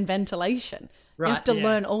experts in ventilation. You have Right, to yeah.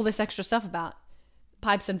 learn all this extra stuff about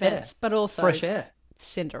pipes and vents, Yeah. but also Fresh air.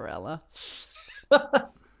 Cinderella.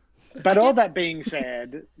 But all that being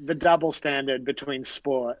said, the double standard between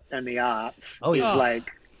sport and the arts Oh, yeah. is like,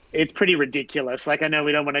 it's pretty ridiculous. Like, I know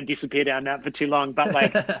we don't want to disappear down that for too long, but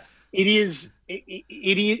like,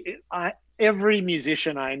 every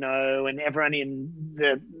musician I know and everyone in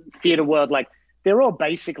the theatre world, like, they're all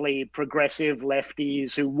basically progressive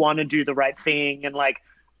lefties who want to do the right thing. And like,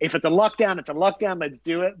 if it's a lockdown, it's a lockdown, let's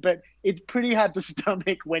do it. But it's pretty hard to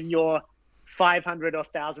stomach when your 500 or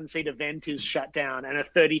 1,000 seat event is shut down and a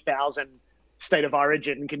 30,000 state of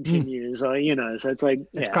origin continues, or, you know, so it's like,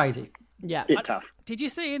 It's yeah, crazy. Yeah. bit tough. Did you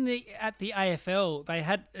see at the AFL they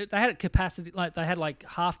had capacity, like they had like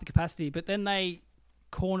half the capacity, but then they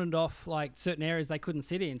cornered off like certain areas they couldn't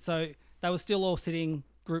sit in, so they were still all sitting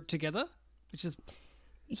grouped together, which is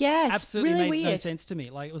Yeah, it's absolutely really made no weird. sense to me.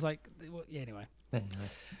 Like it was like, yeah. Anyway,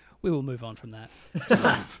 we will move on from that.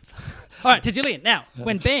 All right, to Gillian now.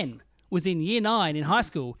 When Ben was in year 9 in high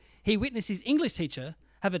school, he witnessed his English teacher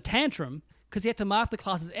have a tantrum because he had to mark the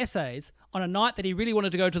class's essays on a night that he really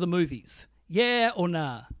wanted to go to the movies. Yeah or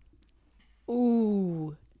nah?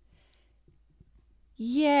 Ooh.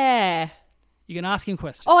 Yeah. You can ask him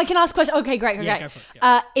questions. Oh, I can ask questions. Okay, great. Yeah, go for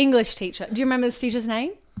it, English teacher. Do you remember this teacher's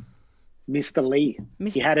name? Mr. Lee.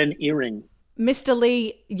 He had an earring. Mr.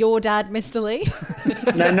 Lee, your dad, Mr. Lee?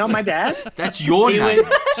 No, not my dad. That's your He name, was-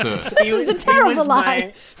 sir. This is a terrible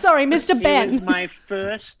lie. Sorry, Mr. He Ben. was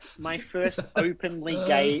my first openly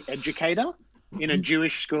gay educator in a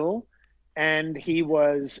Jewish school, and he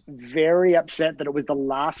was very upset that it was the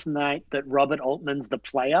last night that Robert Altman's The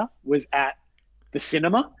Player was at the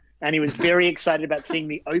cinema, and he was very excited about seeing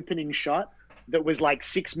the opening shot that was like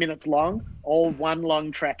 6 minutes long, all one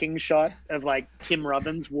long tracking shot of like Tim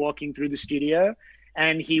Robbins walking through the studio,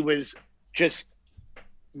 and he was just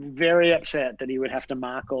very upset that he would have to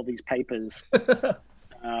mark all these papers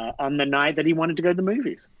on the night that he wanted to go to the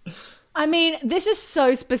movies. I mean, this is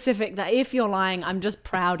so specific that if you're lying, I'm just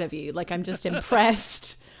proud of you. Like, I'm just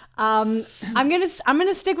impressed. I'm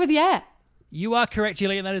gonna stick with yeah. You are correct,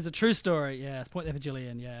 Gillian. That is a true story. Yeah, it's a point there for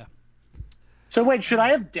Gillian. Yeah. So wait, should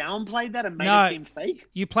I have downplayed that and made No. it seem fake?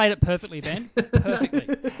 You played it perfectly, Ben. Perfectly.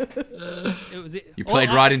 It was it. You played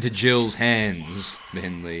right into Jill's hands,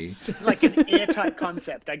 Ben Lee. It's like an airtight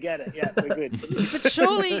concept. I get it. Yeah, we're good. But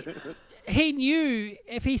surely he knew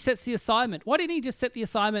if he sets the assignment. Why didn't he just set the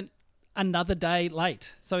assignment another day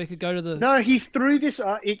late so he could go to the... No, he threw this.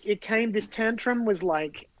 This tantrum was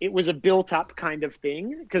like, it was a built up kind of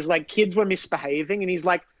thing because like kids were misbehaving, and he's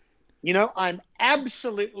like, you know, I'm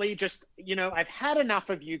absolutely just, you know, I've had enough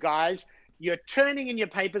of you guys. You're turning in your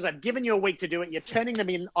papers. I've given you a week to do it. You're turning them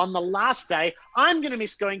in on the last day. I'm going to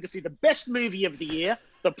miss going to see the best movie of the year,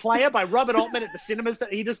 The Player by Robert Altman at the cinemas.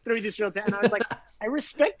 That he just threw this real down. And I was like, I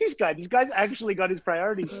respect this guy. This guy's actually got his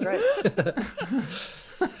priorities straight.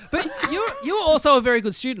 But you were also a very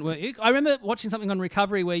good student, weren't you? I remember watching something on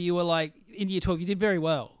Recovery where you were like, in year 12, you did very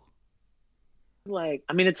well. like,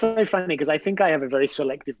 I mean, it's so funny because I think I have a very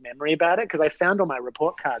selective memory about it because I found all my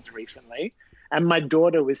report cards recently and my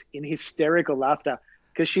daughter was in hysterical laughter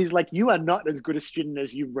because she's like, you are not as good a student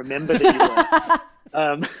as you remember that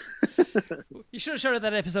you were. You should have showed her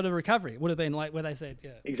that episode of Recovery. It would have been like where they said,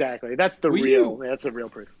 yeah. Exactly. That's the that's the real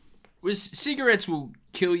proof. Was cigarettes will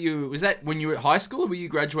kill you? Was that when you were at high school, or were you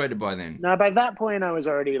graduated by then? No, by that point I was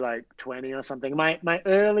already like 20 or something. My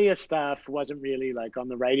earlier stuff wasn't really like on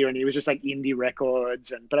the radio, and it was just like indie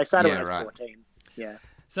records. But I started when I was 14. Yeah.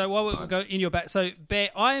 So while we go in your back, so Bear,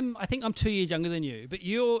 I think I'm 2 years younger than you, but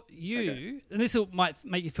okay. And this might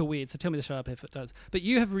make you feel weird, so tell me to shut up if it does. But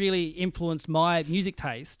you have really influenced my music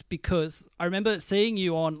taste because I remember seeing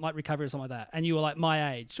you on like Recovery or something like that, and you were like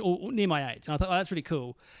my age or near my age, and I thought, oh, that's really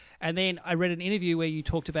cool. And then I read an interview where you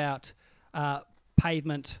talked about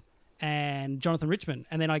Pavement and Jonathan Richman,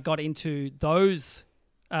 and then I got into those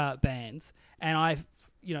bands, and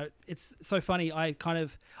it's so funny. I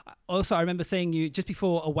remember seeing you just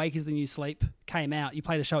before Awake Is the New Sleep came out. You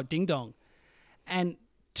played a show at Ding Dong, and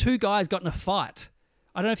two guys got in a fight.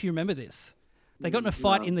 I don't know if you remember this. They got in a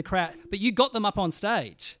fight in the crowd, but you got them up on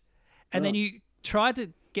stage, and then you tried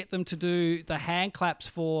to get them to do the hand claps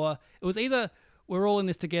for. It was either We're All in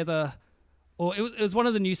This Together, or it was one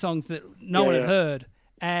of the new songs that no one had heard,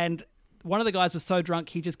 and one of the guys was so drunk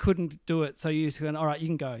he just couldn't do it. So you just went, all right, you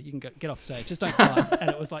can go, get off stage, just don't fight.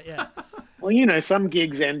 And it was like, yeah. Well, some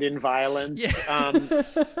gigs end in violence. Yeah.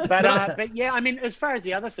 But yeah, I mean, as far as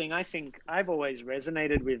the other thing, I think I've always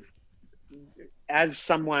resonated with, as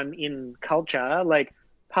someone in culture, like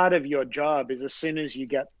part of your job is as soon as you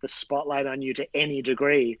get the spotlight on you to any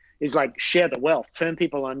degree is like share the wealth, turn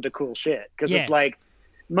people on to cool shit. Because it's like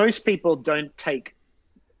most people don't take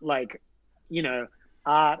like,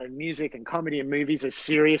 art and music and comedy and movies as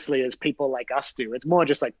seriously as people like us do. It's more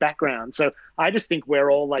just like background. So I just think we're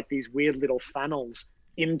all like these weird little funnels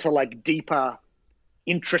into like deeper,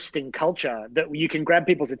 interesting culture that you can grab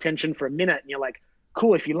people's attention for a minute and you're like,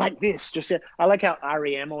 cool, if you like this, just I like how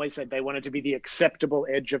REM always said they wanted to be the acceptable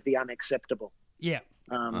edge of the unacceptable. Yeah.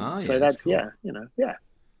 So that's cool. Yeah.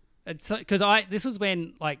 It's because this was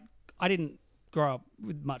when like I didn't grow up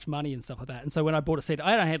with much money and stuff like that, and so when I bought a CD,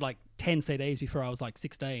 I only had like 10 CDs before I was like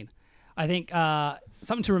 16. I think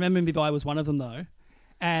Something to Remember Me By was one of them though,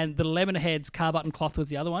 and the Lemonheads Car Button Cloth was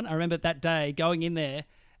the other one. I remember that day going in there,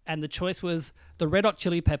 and the choice was the Red Hot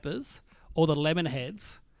Chili Peppers or the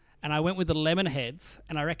Lemonheads, and I went with the Lemonheads,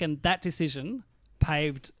 and I reckon that decision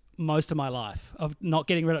paved most of my life of not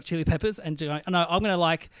getting Red Hot Chili Peppers and going, no, I'm going to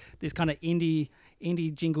like this kind of indie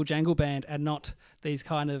jingle jangle band and not these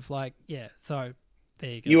kind of like, so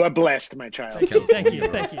there you go. You are blessed, my child. Thank you.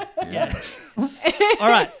 Yeah. All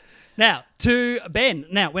right. Now to Ben.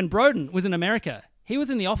 Now, when Broden was in America, he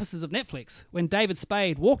was in the offices of Netflix when David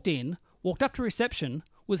Spade walked up to reception,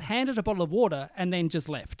 was handed a bottle of water and then just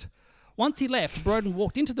left. Once he left, Broden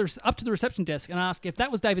walked up to the reception desk and asked if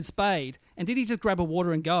that was David Spade and did he just grab a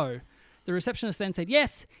water and go. The receptionist then said,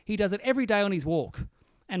 yes, he does it every day on his walk.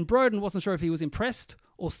 And Broden wasn't sure if he was impressed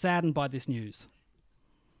or saddened by this news.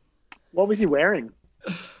 What was he wearing?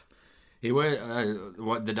 He wore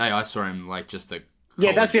the day I saw him, like just a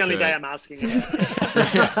that's the only shirt. day I'm asking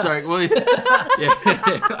about. Sorry, well,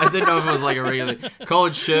 I didn't know if it was like a regular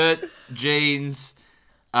collared shirt, jeans,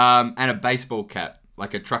 and a baseball cap,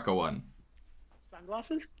 like a trucker one.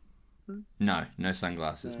 Sunglasses? No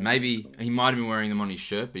sunglasses. Maybe he might have been wearing them on his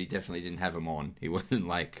shirt, but he definitely didn't have them on. He wasn't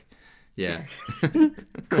like,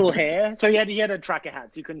 cool hair. So he had a trucker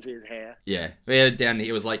hat, so you couldn't see his hair. Yeah,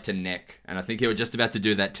 it was like to neck, and I think he was just about to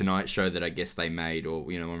do that Tonight Show that I guess they made, or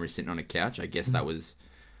when we were sitting on a couch. I guess that was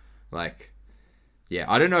like,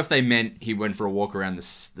 I don't know if they meant he went for a walk around the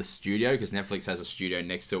studio because Netflix has a studio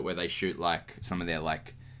next to it where they shoot like some of their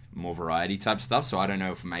like more variety type stuff. So I don't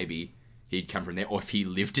know if maybe he'd come from there or if he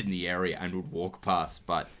lived in the area and would walk past.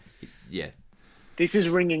 But this is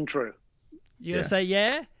ringing true. You gonna say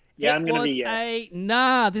yeah? Yeah, I'm going to be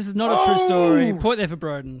Nah, this is not a true story. Point there for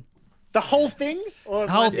Broden. The whole thing? Or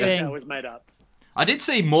the whole thing was made up? I did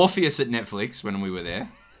see Morpheus at Netflix when we were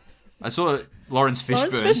there. I saw Lawrence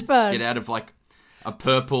Fishburne get out of like a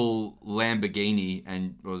purple Lamborghini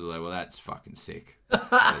and was like, well, that's fucking sick.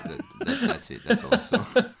 That's it. That's all I saw.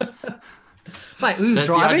 Mate, who's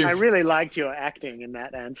driving? I really liked your acting in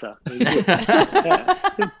that answer.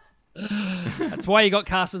 That's why you got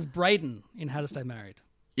cast as Braden in How to Stay Married.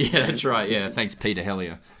 Yeah, that's right. Yeah, thanks, Peter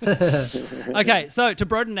Hellier. Okay, so to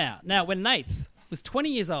Broden now. Now, when Nath was 20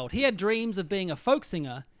 years old, he had dreams of being a folk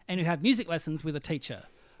singer and to have music lessons with a teacher,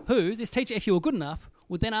 this teacher, if you were good enough,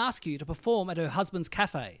 would then ask you to perform at her husband's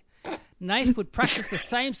cafe. Nath would practice the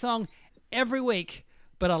same song every week,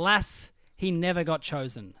 but alas, he never got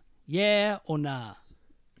chosen. Yeah or nah?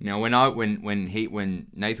 Now, when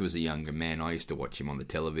Nath was a younger man, I used to watch him on the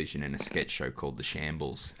television in a sketch show called The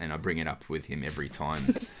Shambles, and I bring it up with him every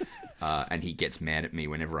time, and he gets mad at me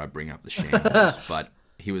whenever I bring up The Shambles. But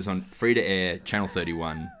he was on free to air Channel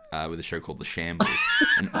 31 with a show called The Shambles,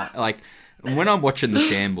 and when I'm watching The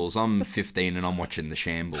Shambles, I'm 15 and I'm watching The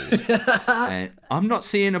Shambles, and I'm not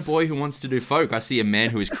seeing a boy who wants to do folk. I see a man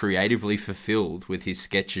who is creatively fulfilled with his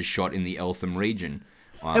sketches shot in the Eltham region.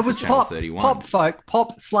 It was Channel pop, 31.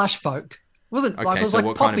 pop/folk. It wasn't. Okay, it was so like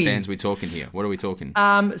what poppy. kind of bands are we talking here? What are we talking?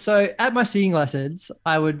 So at my singing lessons,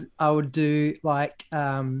 I would do like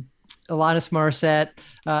Alanis Morissette,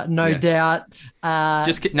 No Doubt.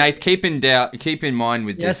 Just Nath, keep in mind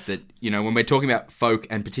with Yes. this that when we're talking about folk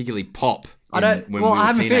and particularly pop. I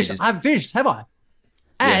haven't finished. I haven't finished, have I?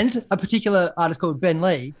 And a particular artist called Ben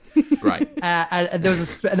Lee. Right. And there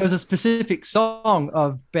was a specific song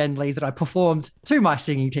of Ben Lee's that I performed to my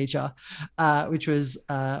singing teacher, which was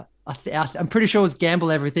I'm pretty sure it was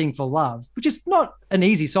 "Gamble Everything for Love," which is not an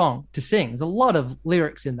easy song to sing. There's a lot of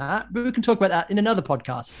lyrics in that, but we can talk about that in another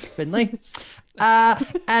podcast, Ben Lee.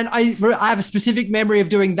 And I have a specific memory of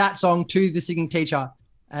doing that song to the singing teacher,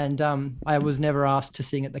 and I was never asked to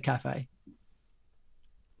sing at the cafe.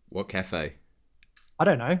 What cafe? I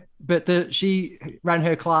don't know, but she ran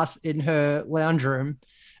her class in her lounge room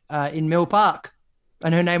in Mill Park,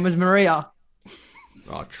 and her name was Maria.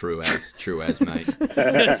 Oh, true as, mate.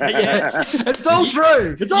 Yes, it's all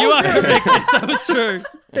true. It's all You are true. correct. That was true.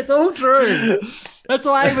 It's all true. That's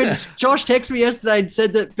why when Josh texted me yesterday and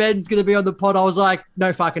said that Ben's going to be on the pod, I was like,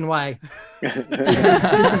 no fucking way.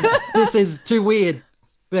 This is too weird.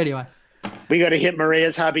 But anyway. We got to hit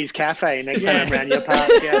Maria's hubby's cafe next time around your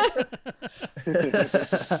park. Yeah.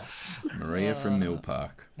 Maria from Mill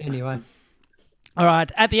Park. Anyway. All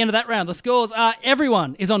right. At the end of that round, the scores are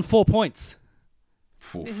everyone is on 4 points.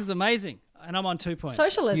 Oof. This is amazing. And I'm on 2 points.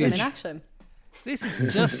 Socialism Yes. in action. This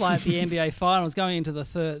is just like the NBA Finals going into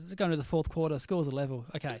the fourth quarter. Scores are level.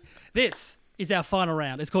 Okay. This is our final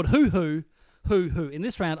round. It's called Who. In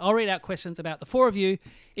this round, I'll read out questions about the four of you.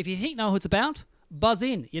 If you think know who it's about, buzz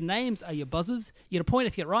in. Your names are your buzzers. You get a point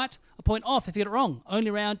if you get it right, a point off if you get it wrong.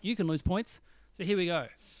 Only round, you can lose points. So here we go.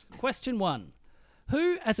 Question 1.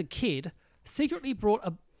 Who, as a kid, secretly bought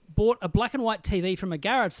a black and white TV from a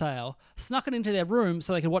garage sale, snuck it into their room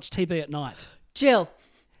so they could watch TV at night? Jill.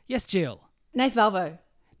 Yes, Jill. Nath Valvo.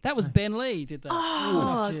 That was Ben Lee did that.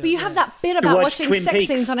 Oh, Jill, but you have that yes. bit about watch watching Twin sex Peaks.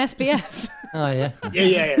 scenes on SBS. Oh, yeah.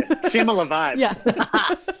 Yeah. Similar vibe. Yeah.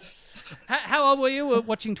 How old were you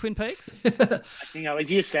watching Twin Peaks? I think I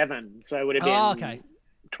was year 7, so it would have been Okay.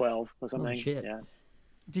 12 or something. Oh, shit. Yeah.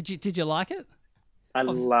 Did you like it? I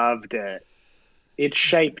loved it. It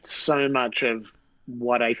shaped so much of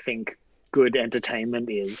what I think good entertainment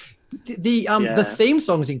is. The theme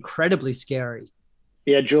song is incredibly scary.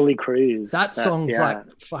 Yeah, Julie Cruz. That song's like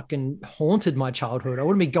fucking haunted my childhood. I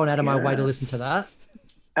wouldn't be going out of my way to listen to that.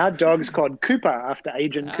 Our dog's called Cooper after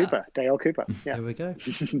Agent Cooper, Dale Cooper. Yeah. There we go.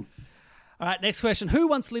 All right, next question. Who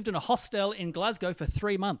once lived in a hostel in Glasgow for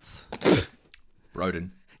 3 months? Broden.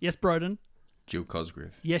 Yes, Broden. Jill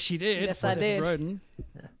Cosgrove. Yes, she did. Yes, I did. Broden.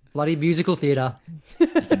 Bloody musical theatre. You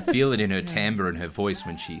can feel it in her timbre and her voice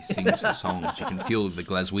when she sings her songs. You can feel the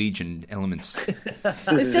Glaswegian elements.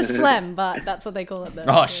 It's just phlegm, but that's what they call it. Though.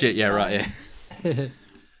 Oh, shit, yeah, right, yeah.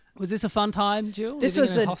 Was this a fun time, Jill? This living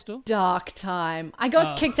was in a hostel? dark time. I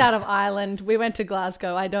got kicked out of Ireland. We went to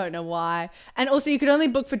Glasgow. I don't know why. And also, you could only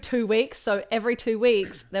book for 2 weeks. So every 2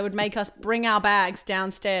 weeks, they would make us bring our bags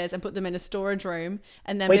downstairs and put them in a storage room.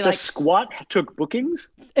 And then Wait, be the like, squat took bookings?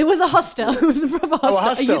 it was a hostel. It was a proper hostel. Oh, a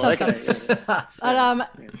hostel. youth hostel. Okay.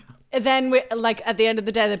 But, then we, like at the end of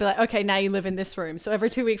the day, they'd be like, okay, now you live in this room. So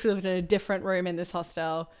every 2 weeks, we lived in a different room in this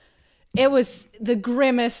hostel. It was the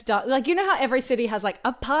grimmest. Like, you know how every city has like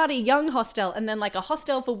a party young hostel and then like a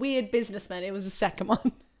hostel for weird businessmen? It was the second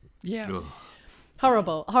one. Yeah. Ugh.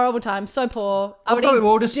 Horrible time. So poor. I would thought eat we were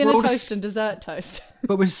all just- dinner we're all toast just- and dessert toast.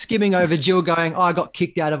 But we're skimming over Jill going, I got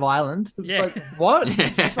kicked out of Ireland. It's Yeah. like, what?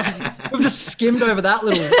 We've just skimmed over that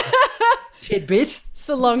little tidbit. It's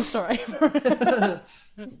a long story. All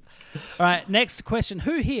right, next question.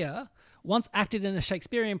 Who here once acted in a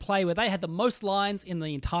Shakespearean play where they had the most lines in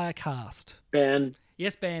the entire cast? Ben,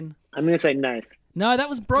 Yes, Ben. I'm going to say Nath. No, that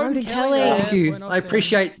was Broden Broden Kelly. Kelly. Yeah, Thank you. point off I Ben.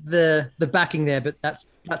 appreciate the backing there, but that's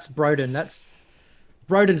Broden.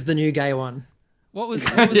 Broden's the new gay one. What was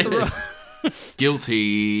the role?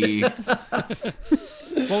 Guilty.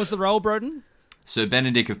 What was the role, Broden? Sir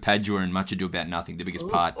Benedict of Padua in Much Ado About Nothing, the biggest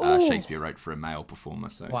part Shakespeare wrote for a male performer.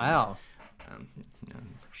 So Wow.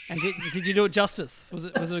 And did you do it justice? Was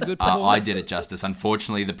it a good I performance? did it justice.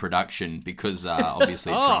 Unfortunately, the production, because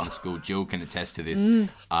obviously drama school, Jill can attest to this.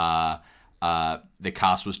 The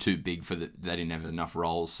cast was too big for they didn't have enough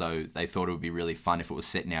roles, so they thought it would be really fun if it was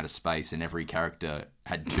set in outer space and every character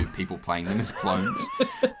had two people playing them as clones,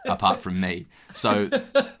 apart from me. So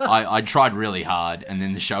I tried really hard, and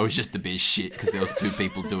then the show was just a bit shit because there was two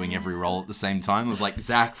people doing every role at the same time. It was like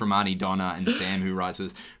Zach from Auntie Donna and Sam, who writes,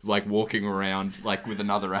 was like walking around like with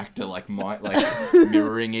another actor, like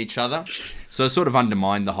mirroring each other. So it sort of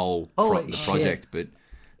undermined the whole the project, but.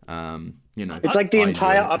 It's like the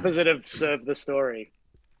entire opposite of Serve the Story.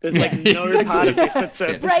 There's like no part of this that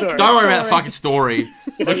serves the story. Don't worry about the fucking story.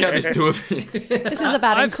 Look at this two of me. This is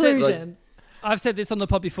about inclusion. I've said this on the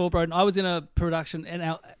pod before, Broden. I was in a production,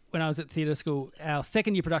 and when I was at theatre school, our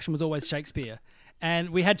second year production was always Shakespeare.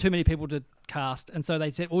 And we had too many people to cast. And so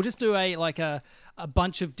they said, we'll just do a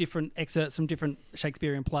bunch of different excerpts from different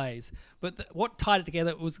Shakespearean plays. But what tied it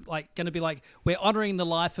together was like going to be like, we're honouring the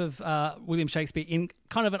life of William Shakespeare in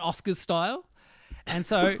kind of an Oscars style. And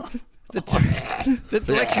so the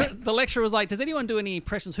lecturer was like, does anyone do any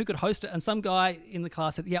impressions? Who could host it? And some guy in the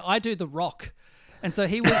class said, yeah, I do The Rock. And so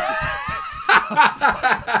he was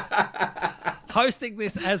hosting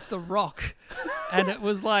this as The Rock. And it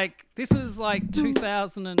was like, this was like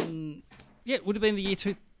 2000 and, it would have been the year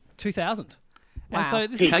 2000. Wow. And so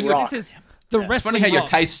this is the wrestling It's funny how your Rock.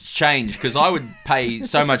 tastes change, because I would pay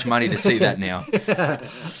so much money to see that now.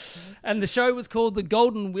 And the show was called The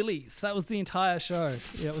Golden Willies. That was the entire show.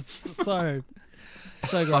 Yeah, it was so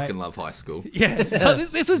great. Fucking love high school. Yeah. No,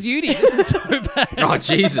 this was uni. This was so bad. Oh,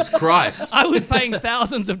 Jesus Christ. I was paying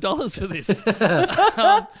thousands of dollars for this.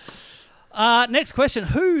 Next question.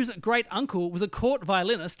 Whose great uncle was a court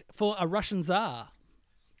violinist for a Russian Tsar?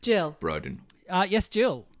 Jill. Broden. Yes,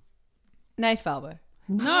 Jill. Nath Valbo.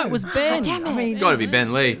 No, it was Ben. Damn it. I mean, Got to be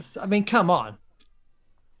Ben Lee. come on.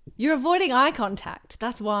 You're avoiding eye contact.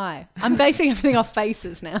 That's why. I'm basing everything off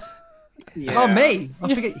faces now. Oh, me.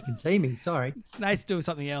 I forget you can see me. Sorry. Nate's doing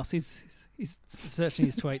something else. He's searching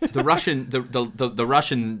his tweets. The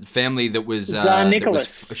Russian family that was Tsar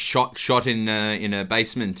Nicholas. that was shot in a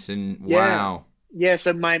basement, and wow. Yeah,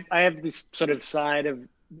 so I have this sort of side of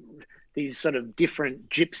these sort of different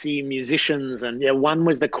gypsy musicians, and one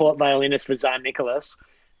was the court violinist for Tsar Nicholas.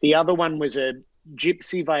 The other one was a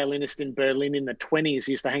gypsy violinist in Berlin in the 1920s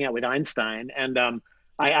who used to hang out with Einstein. And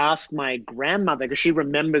I asked my grandmother, because she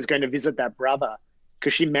remembers going to visit that brother,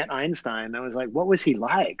 because she met Einstein. I was like, what was he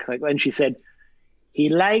like? And she said, he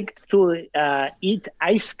liked to eat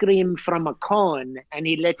ice cream from a cone and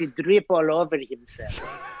he let it drip all over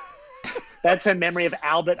himself. That's her memory of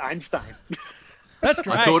Albert Einstein. That's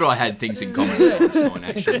great. I thought I had things in common with Einstein,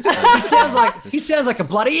 actually. He sounds like a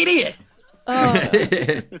bloody idiot.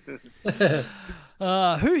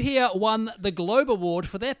 Who here won the Globe Award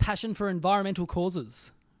for their passion for environmental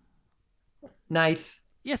causes? Nath.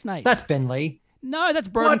 Yes, Nate. That's Ben Lee. No, that's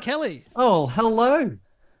Broden Kelly. Oh, hello.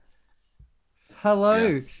 Hello.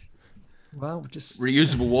 Yeah. Well, just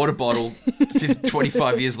Reusable water bottle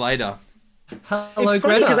 25 years later. hello, It's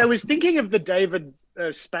funny Greta. because I was thinking of the David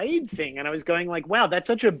Spade thing, and I was going like, wow, that's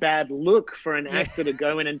such a bad look for an actor to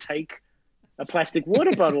go in and take a plastic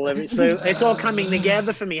water bottle. So it's all coming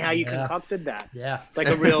together for me, how you concocted that. Yeah. It's like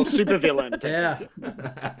a real supervillain. Yeah.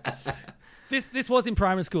 This was in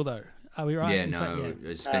primary school, though. Are we right? Yeah, in no, saying-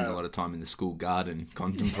 I spent a lot of time in the school garden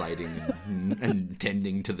contemplating and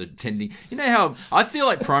tending. You know how I feel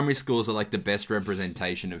like primary schools are like the best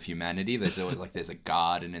representation of humanity. There's always like there's a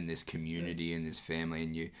garden and this community and this family,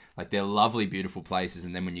 and they're lovely, beautiful places.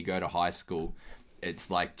 And then when you go to high school, it's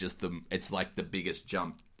like the biggest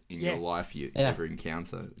jump in your life you ever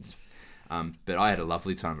encounter. But I had a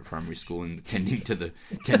lovely time at primary school and tending to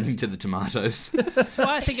the tomatoes. That's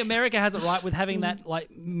why I think America has it right with having that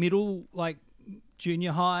like middle, like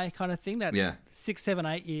junior high kind of thing. That 6, 7,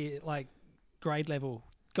 8 year like grade level.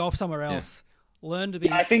 Go off somewhere else. Learn to be.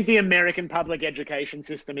 I think the American public education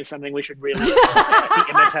system is something we should really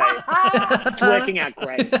imitate. It's working out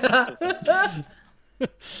great.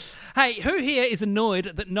 Hey, who here is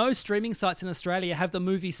annoyed that no streaming sites in Australia have the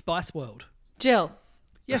movie Spice World? Jill.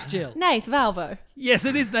 Yes, Jill. Nath Valvo. Yes,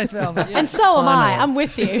 it is Nath Valvo. Yes. And so am I. I'm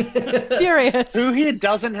with you. Furious. Who here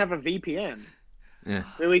doesn't have a VPN? Yeah.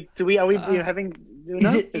 Are we having?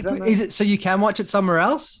 Is it so you can watch it somewhere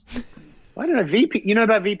else? I don't know. VPN. You know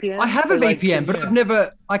about VPN? I have a VPN, but I've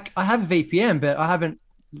never. I have a VPN, but I haven't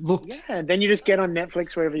looked. Yeah, then you just get on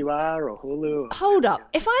Netflix wherever you are, or Hulu. Hold up.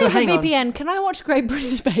 If I So have a hang on. VPN, can I watch Great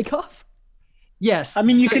British Bake Off? Yes. I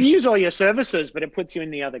mean, you So- can use all your services, but it puts you in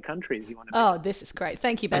the other countries you want to be. Oh, this is great.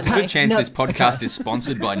 Thank you, Ben. There's a good chance this podcast is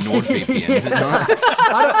sponsored by NordVPN, is it not?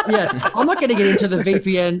 I'm not going to get into the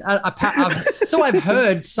VPN. So I've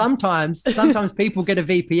heard sometimes people get a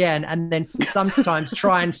VPN and then sometimes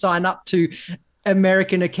try and sign up to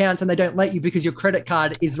American accounts and they don't let you because your credit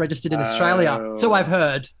card is registered in Australia. So I've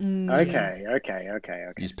heard. Okay.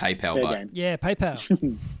 Use PayPal, Fair but game. Yeah,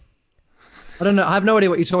 PayPal. I don't know. I have no idea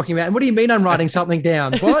what you're talking about. And what do you mean I'm writing something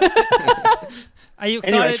down? What? Are you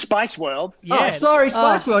excited? Anyway, Spice World. Yeah. Oh, sorry,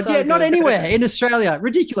 Spice World. so Yeah, not good. anywhere in Australia.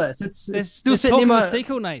 Ridiculous. It's still There's sitting talk in of my. a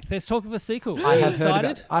sequel, Nate. There's talk of a sequel. I Are you have heard about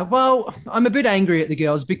excited? it. Well, I'm a bit angry at the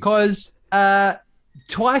girls because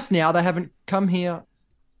twice now they haven't come here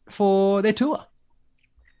for their tour.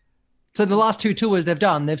 So the last 2 tours they've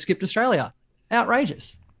done, they've skipped Australia.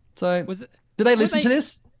 Outrageous. So Was it? do they were listen they- to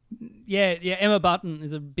this? Yeah. Emma Button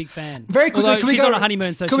is a big fan. Very quickly, Although can we she's go on a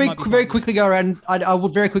honeymoon, so can she we might be very fine. quickly go around? I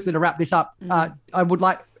would very quickly to wrap this up. I would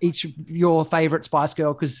like each of your favorite Spice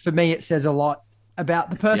Girl because for me it says a lot about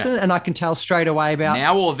the person, and I can tell straight away about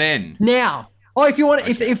now or then? now. Oh, if you want,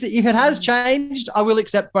 if it has changed, I will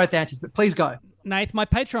accept both answers. But please go. Nate, my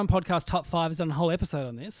Patreon podcast top 5 has done a whole episode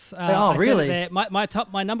on this. Oh, I said really? there-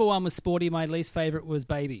 my number 1 was Sporty. My least favorite was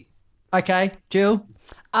Baby. Okay, Jill.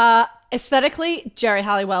 Aesthetically, Jerry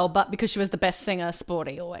Halliwell, but because she was the best singer,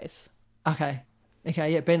 Sporty always. Okay,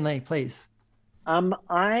 yeah, Ben Lee, please.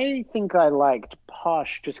 I think I liked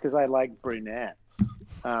Posh just because I like brunettes.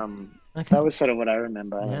 Okay. That was sort of what I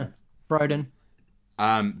remember. Yeah, Broden.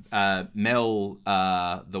 Mel,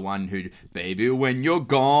 the one who, baby, when you're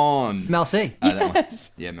gone. Mel C. That one.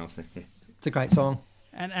 Yeah, Mel C. Yeah. It's a great song.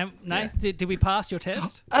 And Nate, did we pass your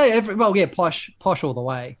test? Posh all the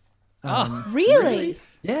way. Really?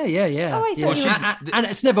 Yeah. Oh, I thought it was... And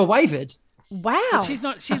it's never wavered. Wow. She's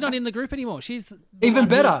not in the group anymore. She's the Even one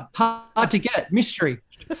who's- better, hard to get, mystery.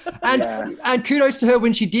 And kudos to her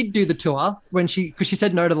when she did do the tour, because she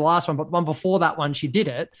said no to the last one, but the one before that one she did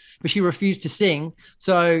it, but she refused to sing.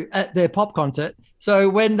 So at their pop concert, so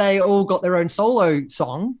when they all got their own solo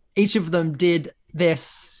song, each of them did their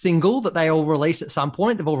single that they all released at some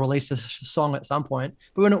point. They've all released a song at some point,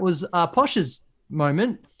 but when it was Posh's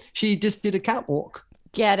moment, she just did a catwalk.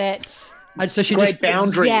 Get it. And so she Great just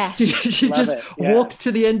boundaries. Yeah. she Love just it, yeah. walked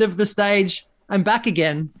to the end of the stage and back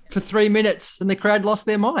again for 3 minutes, and the crowd lost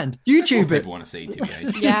their mind. YouTube it. People want to see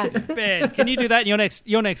TBH. Yeah. Ben, can you do that in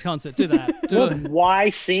your next concert? Do that. Do Well, it. why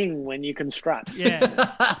sing when you can strut?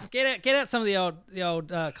 Yeah. Get out some of the old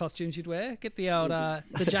costumes you'd wear. Get the old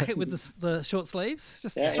the jacket with the short sleeves.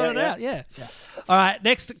 Just strut it out. Yeah. All right.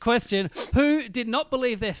 Next question: who did not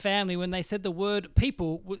believe their family when they said the word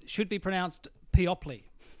 "people" should be pronounced "Peoply"?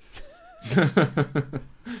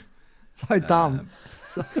 So dumb.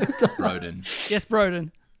 Broden. Yes,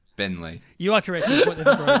 Broden. Ben Lee. You are correct. Just put there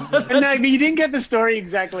for Broden. Yes. No, but you didn't get the story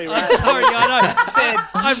exactly right. I'm sorry, I know.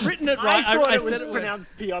 I've written it right. I thought it said was it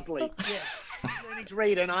pronounced Peoply. Yes. Learning to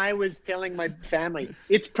read, and I was telling my family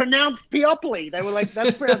it's pronounced Peoply. They were like,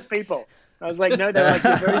 "That's pronounced people." I was like, "No, they're like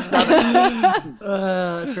they're very stubborn."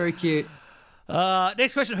 That's very cute.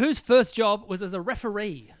 Next question: whose first job was as a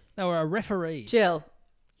referee? They were a referee. Jill.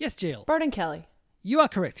 Yes, Jill. Broden Kelly. You are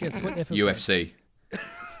correct. Yes, put there for UFC.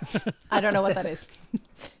 I don't know what that is.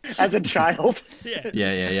 As a child,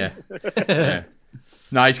 Yeah. Yeah.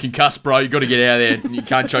 No, he's concussed, bro. You got to get out of there. You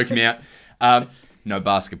can't choke him out. No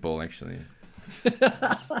basketball, actually.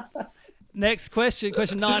 Next question,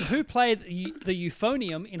 question 9. Who played the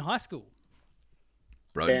euphonium in high school?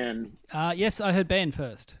 Broden. Ben, Yes, I heard Ben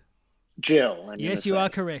first. Jill. I'm Yes, gonna you say. are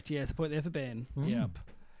correct. Yes, I put there for Ben. Yep.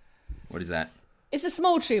 What is that? It's a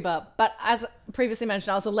small tuba, but as previously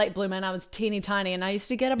mentioned, I was a late bloomer and I was teeny tiny and I used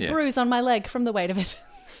to get a Yeah. bruise on my leg from the weight of it.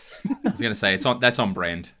 I was going to say that's on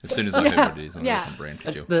brand. As soon as I heard what it is, I know it's on brand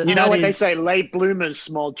for Jill. You know what they say? Late bloomers,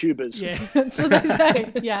 small tubers. Yeah. That's what they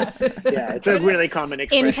say. Yeah. Yeah, it's a really common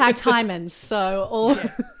expression. Intact hymens. So all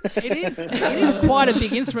It is quite a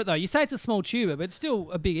big instrument, though. You say it's a small tuba, but it's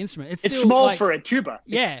still a big instrument. It's It's still small like, for a tuba.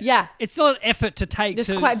 Yeah. Yeah. It's still an effort to take It's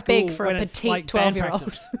to quite school big for a when it's petite like band 12-year-old.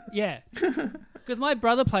 practice. Yeah. Because my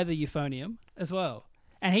brother played the euphonium as well.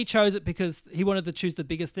 And he chose it because he wanted to choose the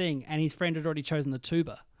biggest thing, and his friend had already chosen the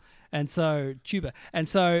tuba. And so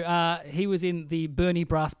he was in the Bernie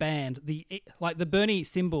brass band. The Bernie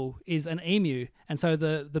symbol is an emu, and so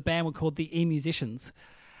the band were called the E-Musicians.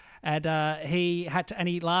 And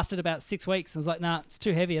he lasted about 6 weeks. And was like, nah, it's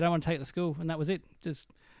too heavy. I don't want to take it to school. And that was it. Just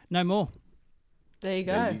no more. there you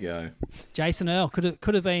go. There you go. Jason Earl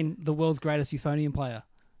could have been the world's greatest euphonium player,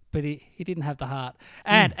 but he didn't have the heart.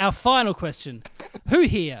 And our final question: who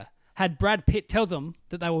here had Brad Pitt tell them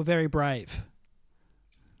that they were very brave?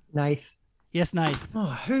 Nath. Yes, Nate. Oh,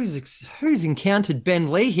 who's encountered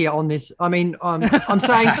Ben Lee here on this? I mean, I'm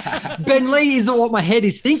saying Ben Lee isn't what my head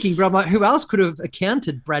is thinking, but I'm like, who else could have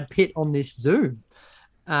encountered Brad Pitt on this Zoom?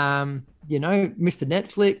 Mr.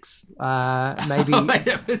 Netflix, maybe.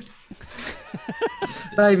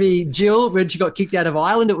 Maybe Jill, when she got kicked out of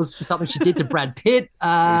Ireland, it was for something she did to Brad Pitt.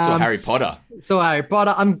 Saw Harry Potter.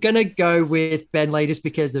 I'm going to go with Ben Lee just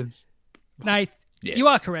because of... Nate, Yes. you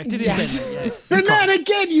are correct. It is Ben Lee, yes. But man,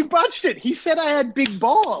 again, you botched it. He said I had big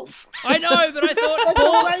balls. I know, but I thought... That's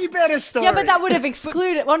a way better story. Yeah, but that would have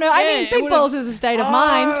excluded. Well, no, I mean, it big would've- balls is a state of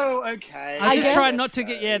mind. Oh, okay. I just guess. tried not to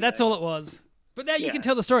get... Yeah, that's all it was. But now you can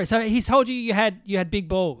tell the story. So he's told you you had big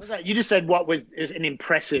balls. You just said what is an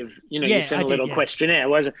impressive, Yeah, you sent I a little did, yeah. questionnaire,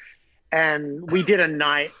 wasn't it? And we did a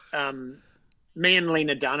night, me and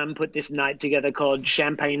Lena Dunham put this night together called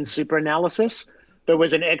Champagne Super Analysis. There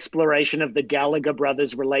was an exploration of the Gallagher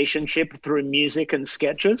brothers' relationship through music and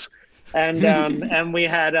sketches. And and we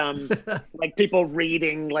had like people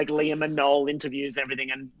reading like Liam and Noel interviews and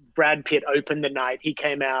everything. And Brad Pitt opened the night. He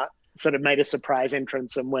came out, sort of made a surprise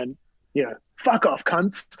entrance and went, fuck off,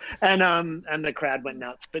 cunts. And the crowd went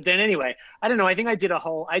nuts. But then anyway, I don't know. I think I did a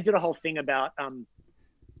whole thing about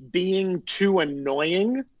being too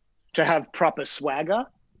annoying to have proper swagger.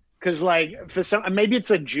 Because like for some, maybe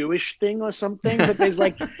it's a Jewish thing or something, but there's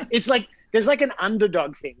like, there's like an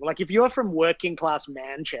underdog thing. Like if you're from working class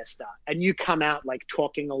Manchester and you come out like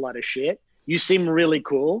talking a lot of shit, you seem really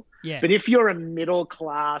cool. Yeah. But if you're a middle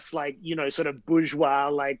class, like, sort of bourgeois,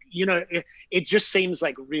 like, it just seems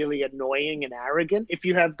like really annoying and arrogant if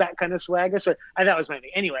you have that kind of swagger. So that was my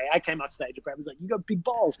thing. Anyway, I came off stage and Brad was like, you got big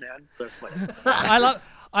balls, man. So whatever.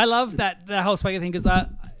 I love that whole swagger thing because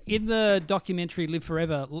in the documentary Live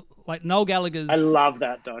Forever, like Noel Gallagher's... I love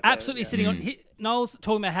that doc. Absolutely sitting on... Noel's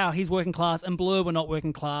talking about how he's working class and Blur were not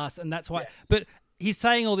working class and that's why... Yeah. But he's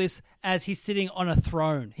saying all this as he's sitting on a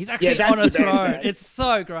throne. He's actually on a throne. It's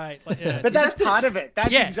so great. Like, yeah. But that's part of it.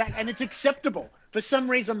 That's exact, and it's acceptable. For some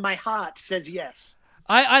reason, my heart says yes.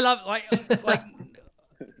 I love like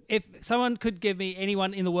if someone could give me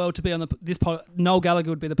anyone in the world to be on this pod, Noel Gallagher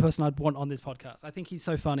would be the person I'd want on this podcast. I think he's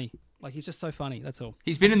so funny. Like he's just so funny. That's all.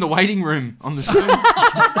 He's been in the waiting room on the Zoom.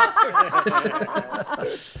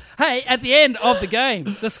 Hey, at the end of the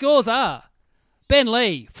game, the scores are Ben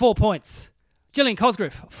Lee 4 points. Gillian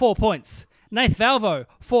Cosgriff, 4 points. Nath Valvo,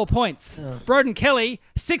 4 points. Broden Kelly,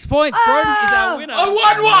 6 points. Broden is our winner.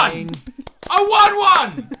 I won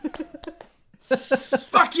one!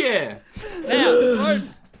 Fuck yeah! Now, Broden,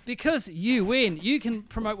 because you win, you can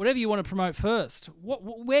promote whatever you want to promote first.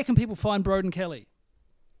 Where can people find Broden Kelly?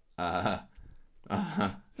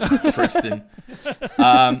 Preston.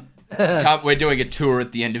 We're doing a tour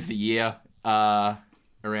at the end of the year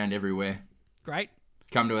around everywhere. Great.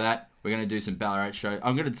 Come to that. We're going to do some Ballarat shows.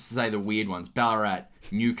 I'm going to say the weird ones. Ballarat,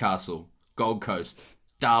 Newcastle, Gold Coast,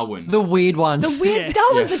 Darwin. The weird ones. The weird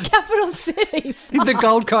Darwin's a capital city. The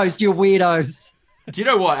Gold Coast, you weirdos. Do you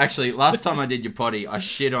know what? Actually, last time I did your potty, I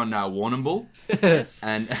shit on Warrnambool. Yes.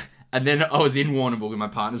 And then I was in Warrnambool with my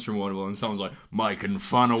partners from Warrnambool, and someone's like, making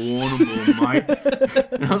fun of Warrnambool, mate.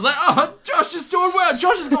 And I was like, oh, Josh is doing well.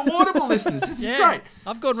 Josh has got Warrnambool listeners. This is great.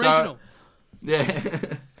 I've gone regional.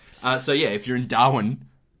 Yeah. So, yeah, if you're in Darwin,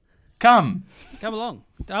 come along.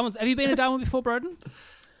 Darwin. Have you been to Darwin before, Broden?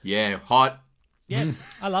 Yeah, hot.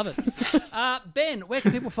 Yes, I love it. Ben, where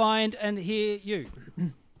can people find and hear you?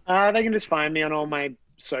 They can just find me on all my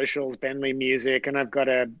socials, Ben Lee Music, and I've got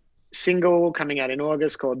a single coming out in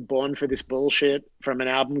August called Born for This Bullshit from an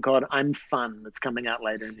album called I'm Fun that's coming out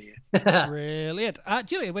later in the year. Brilliant.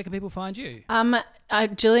 Gillian, where can people find you?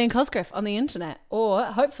 Gillian Cosgriff on the internet, or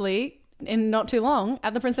hopefully in not too long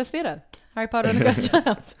at the Princess Theatre. Harry Potter and the Ghost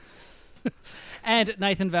Child. And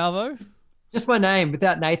Nathan Valvo. Just my name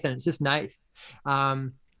without Nathan. It's just Nath.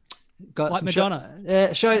 Got Like some Madonna.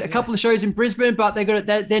 A couple of shows in Brisbane, but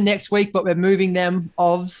they're next week, but we're moving them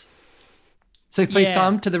OVs. So please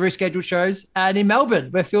come to the rescheduled shows. And in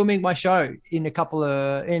Melbourne, we're filming my show in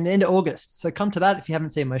the end of August. So come to that if you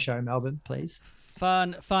haven't seen my show in Melbourne, please.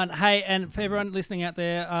 Fun. Hey, and for everyone listening out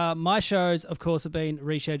there, my shows, of course, have been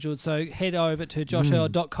rescheduled. So head over to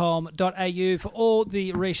joshearl.com.au for all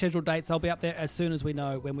the rescheduled dates. I'll be up there as soon as we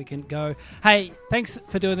know when we can go. Hey, thanks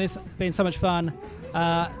for doing this. It's been so much fun.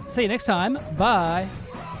 See you next time. Bye.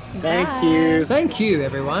 Thank you. Thank you,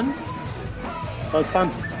 everyone. That was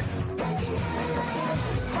fun.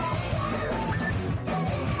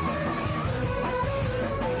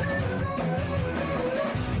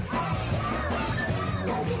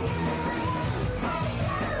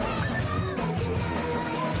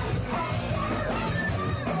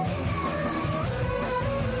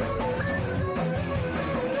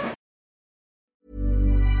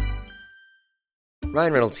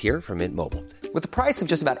 Ryan Reynolds here from Mint Mobile. With the price of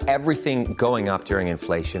just about everything going up during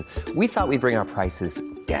inflation, we thought we'd bring our prices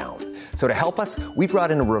down. So to help us, we brought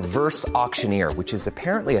in a reverse auctioneer, which is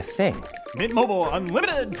apparently a thing. Mint Mobile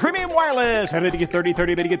Unlimited Premium Wireless. How to get 30,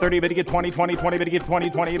 30, bit to get 30, bit to get 20, 20, 20, bit to get 20,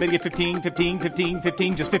 20, bit to get 15, 15, 15,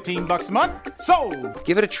 15, just $15 a month? Sold!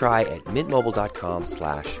 Give it a try at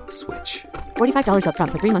mintmobile.com/switch. $45 up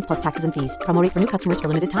front for 3 months plus taxes and fees. Promo rate for new customers for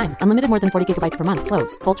limited time. Unlimited more than 40 gigabytes per month.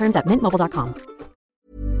 Slows full terms at mintmobile.com.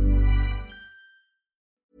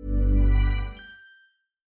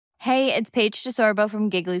 Hey, it's Paige DeSorbo from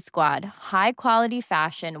Giggly Squad. High quality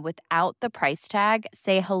fashion without the price tag.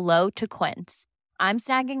 Say hello to Quince. I'm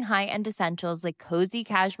snagging high-end essentials like cozy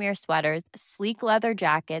cashmere sweaters, sleek leather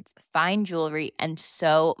jackets, fine jewelry, and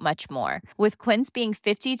so much more. With Quince being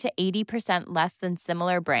 50 to 80% less than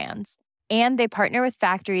similar brands. And they partner with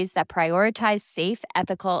factories that prioritize safe,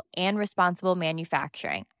 ethical, and responsible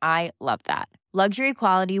manufacturing. I love that. Luxury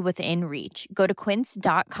quality within reach. Go to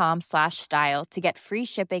quince.com/style to get free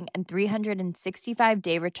shipping and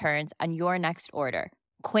 365-day returns on your next order.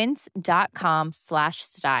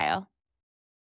 Quince.com/style.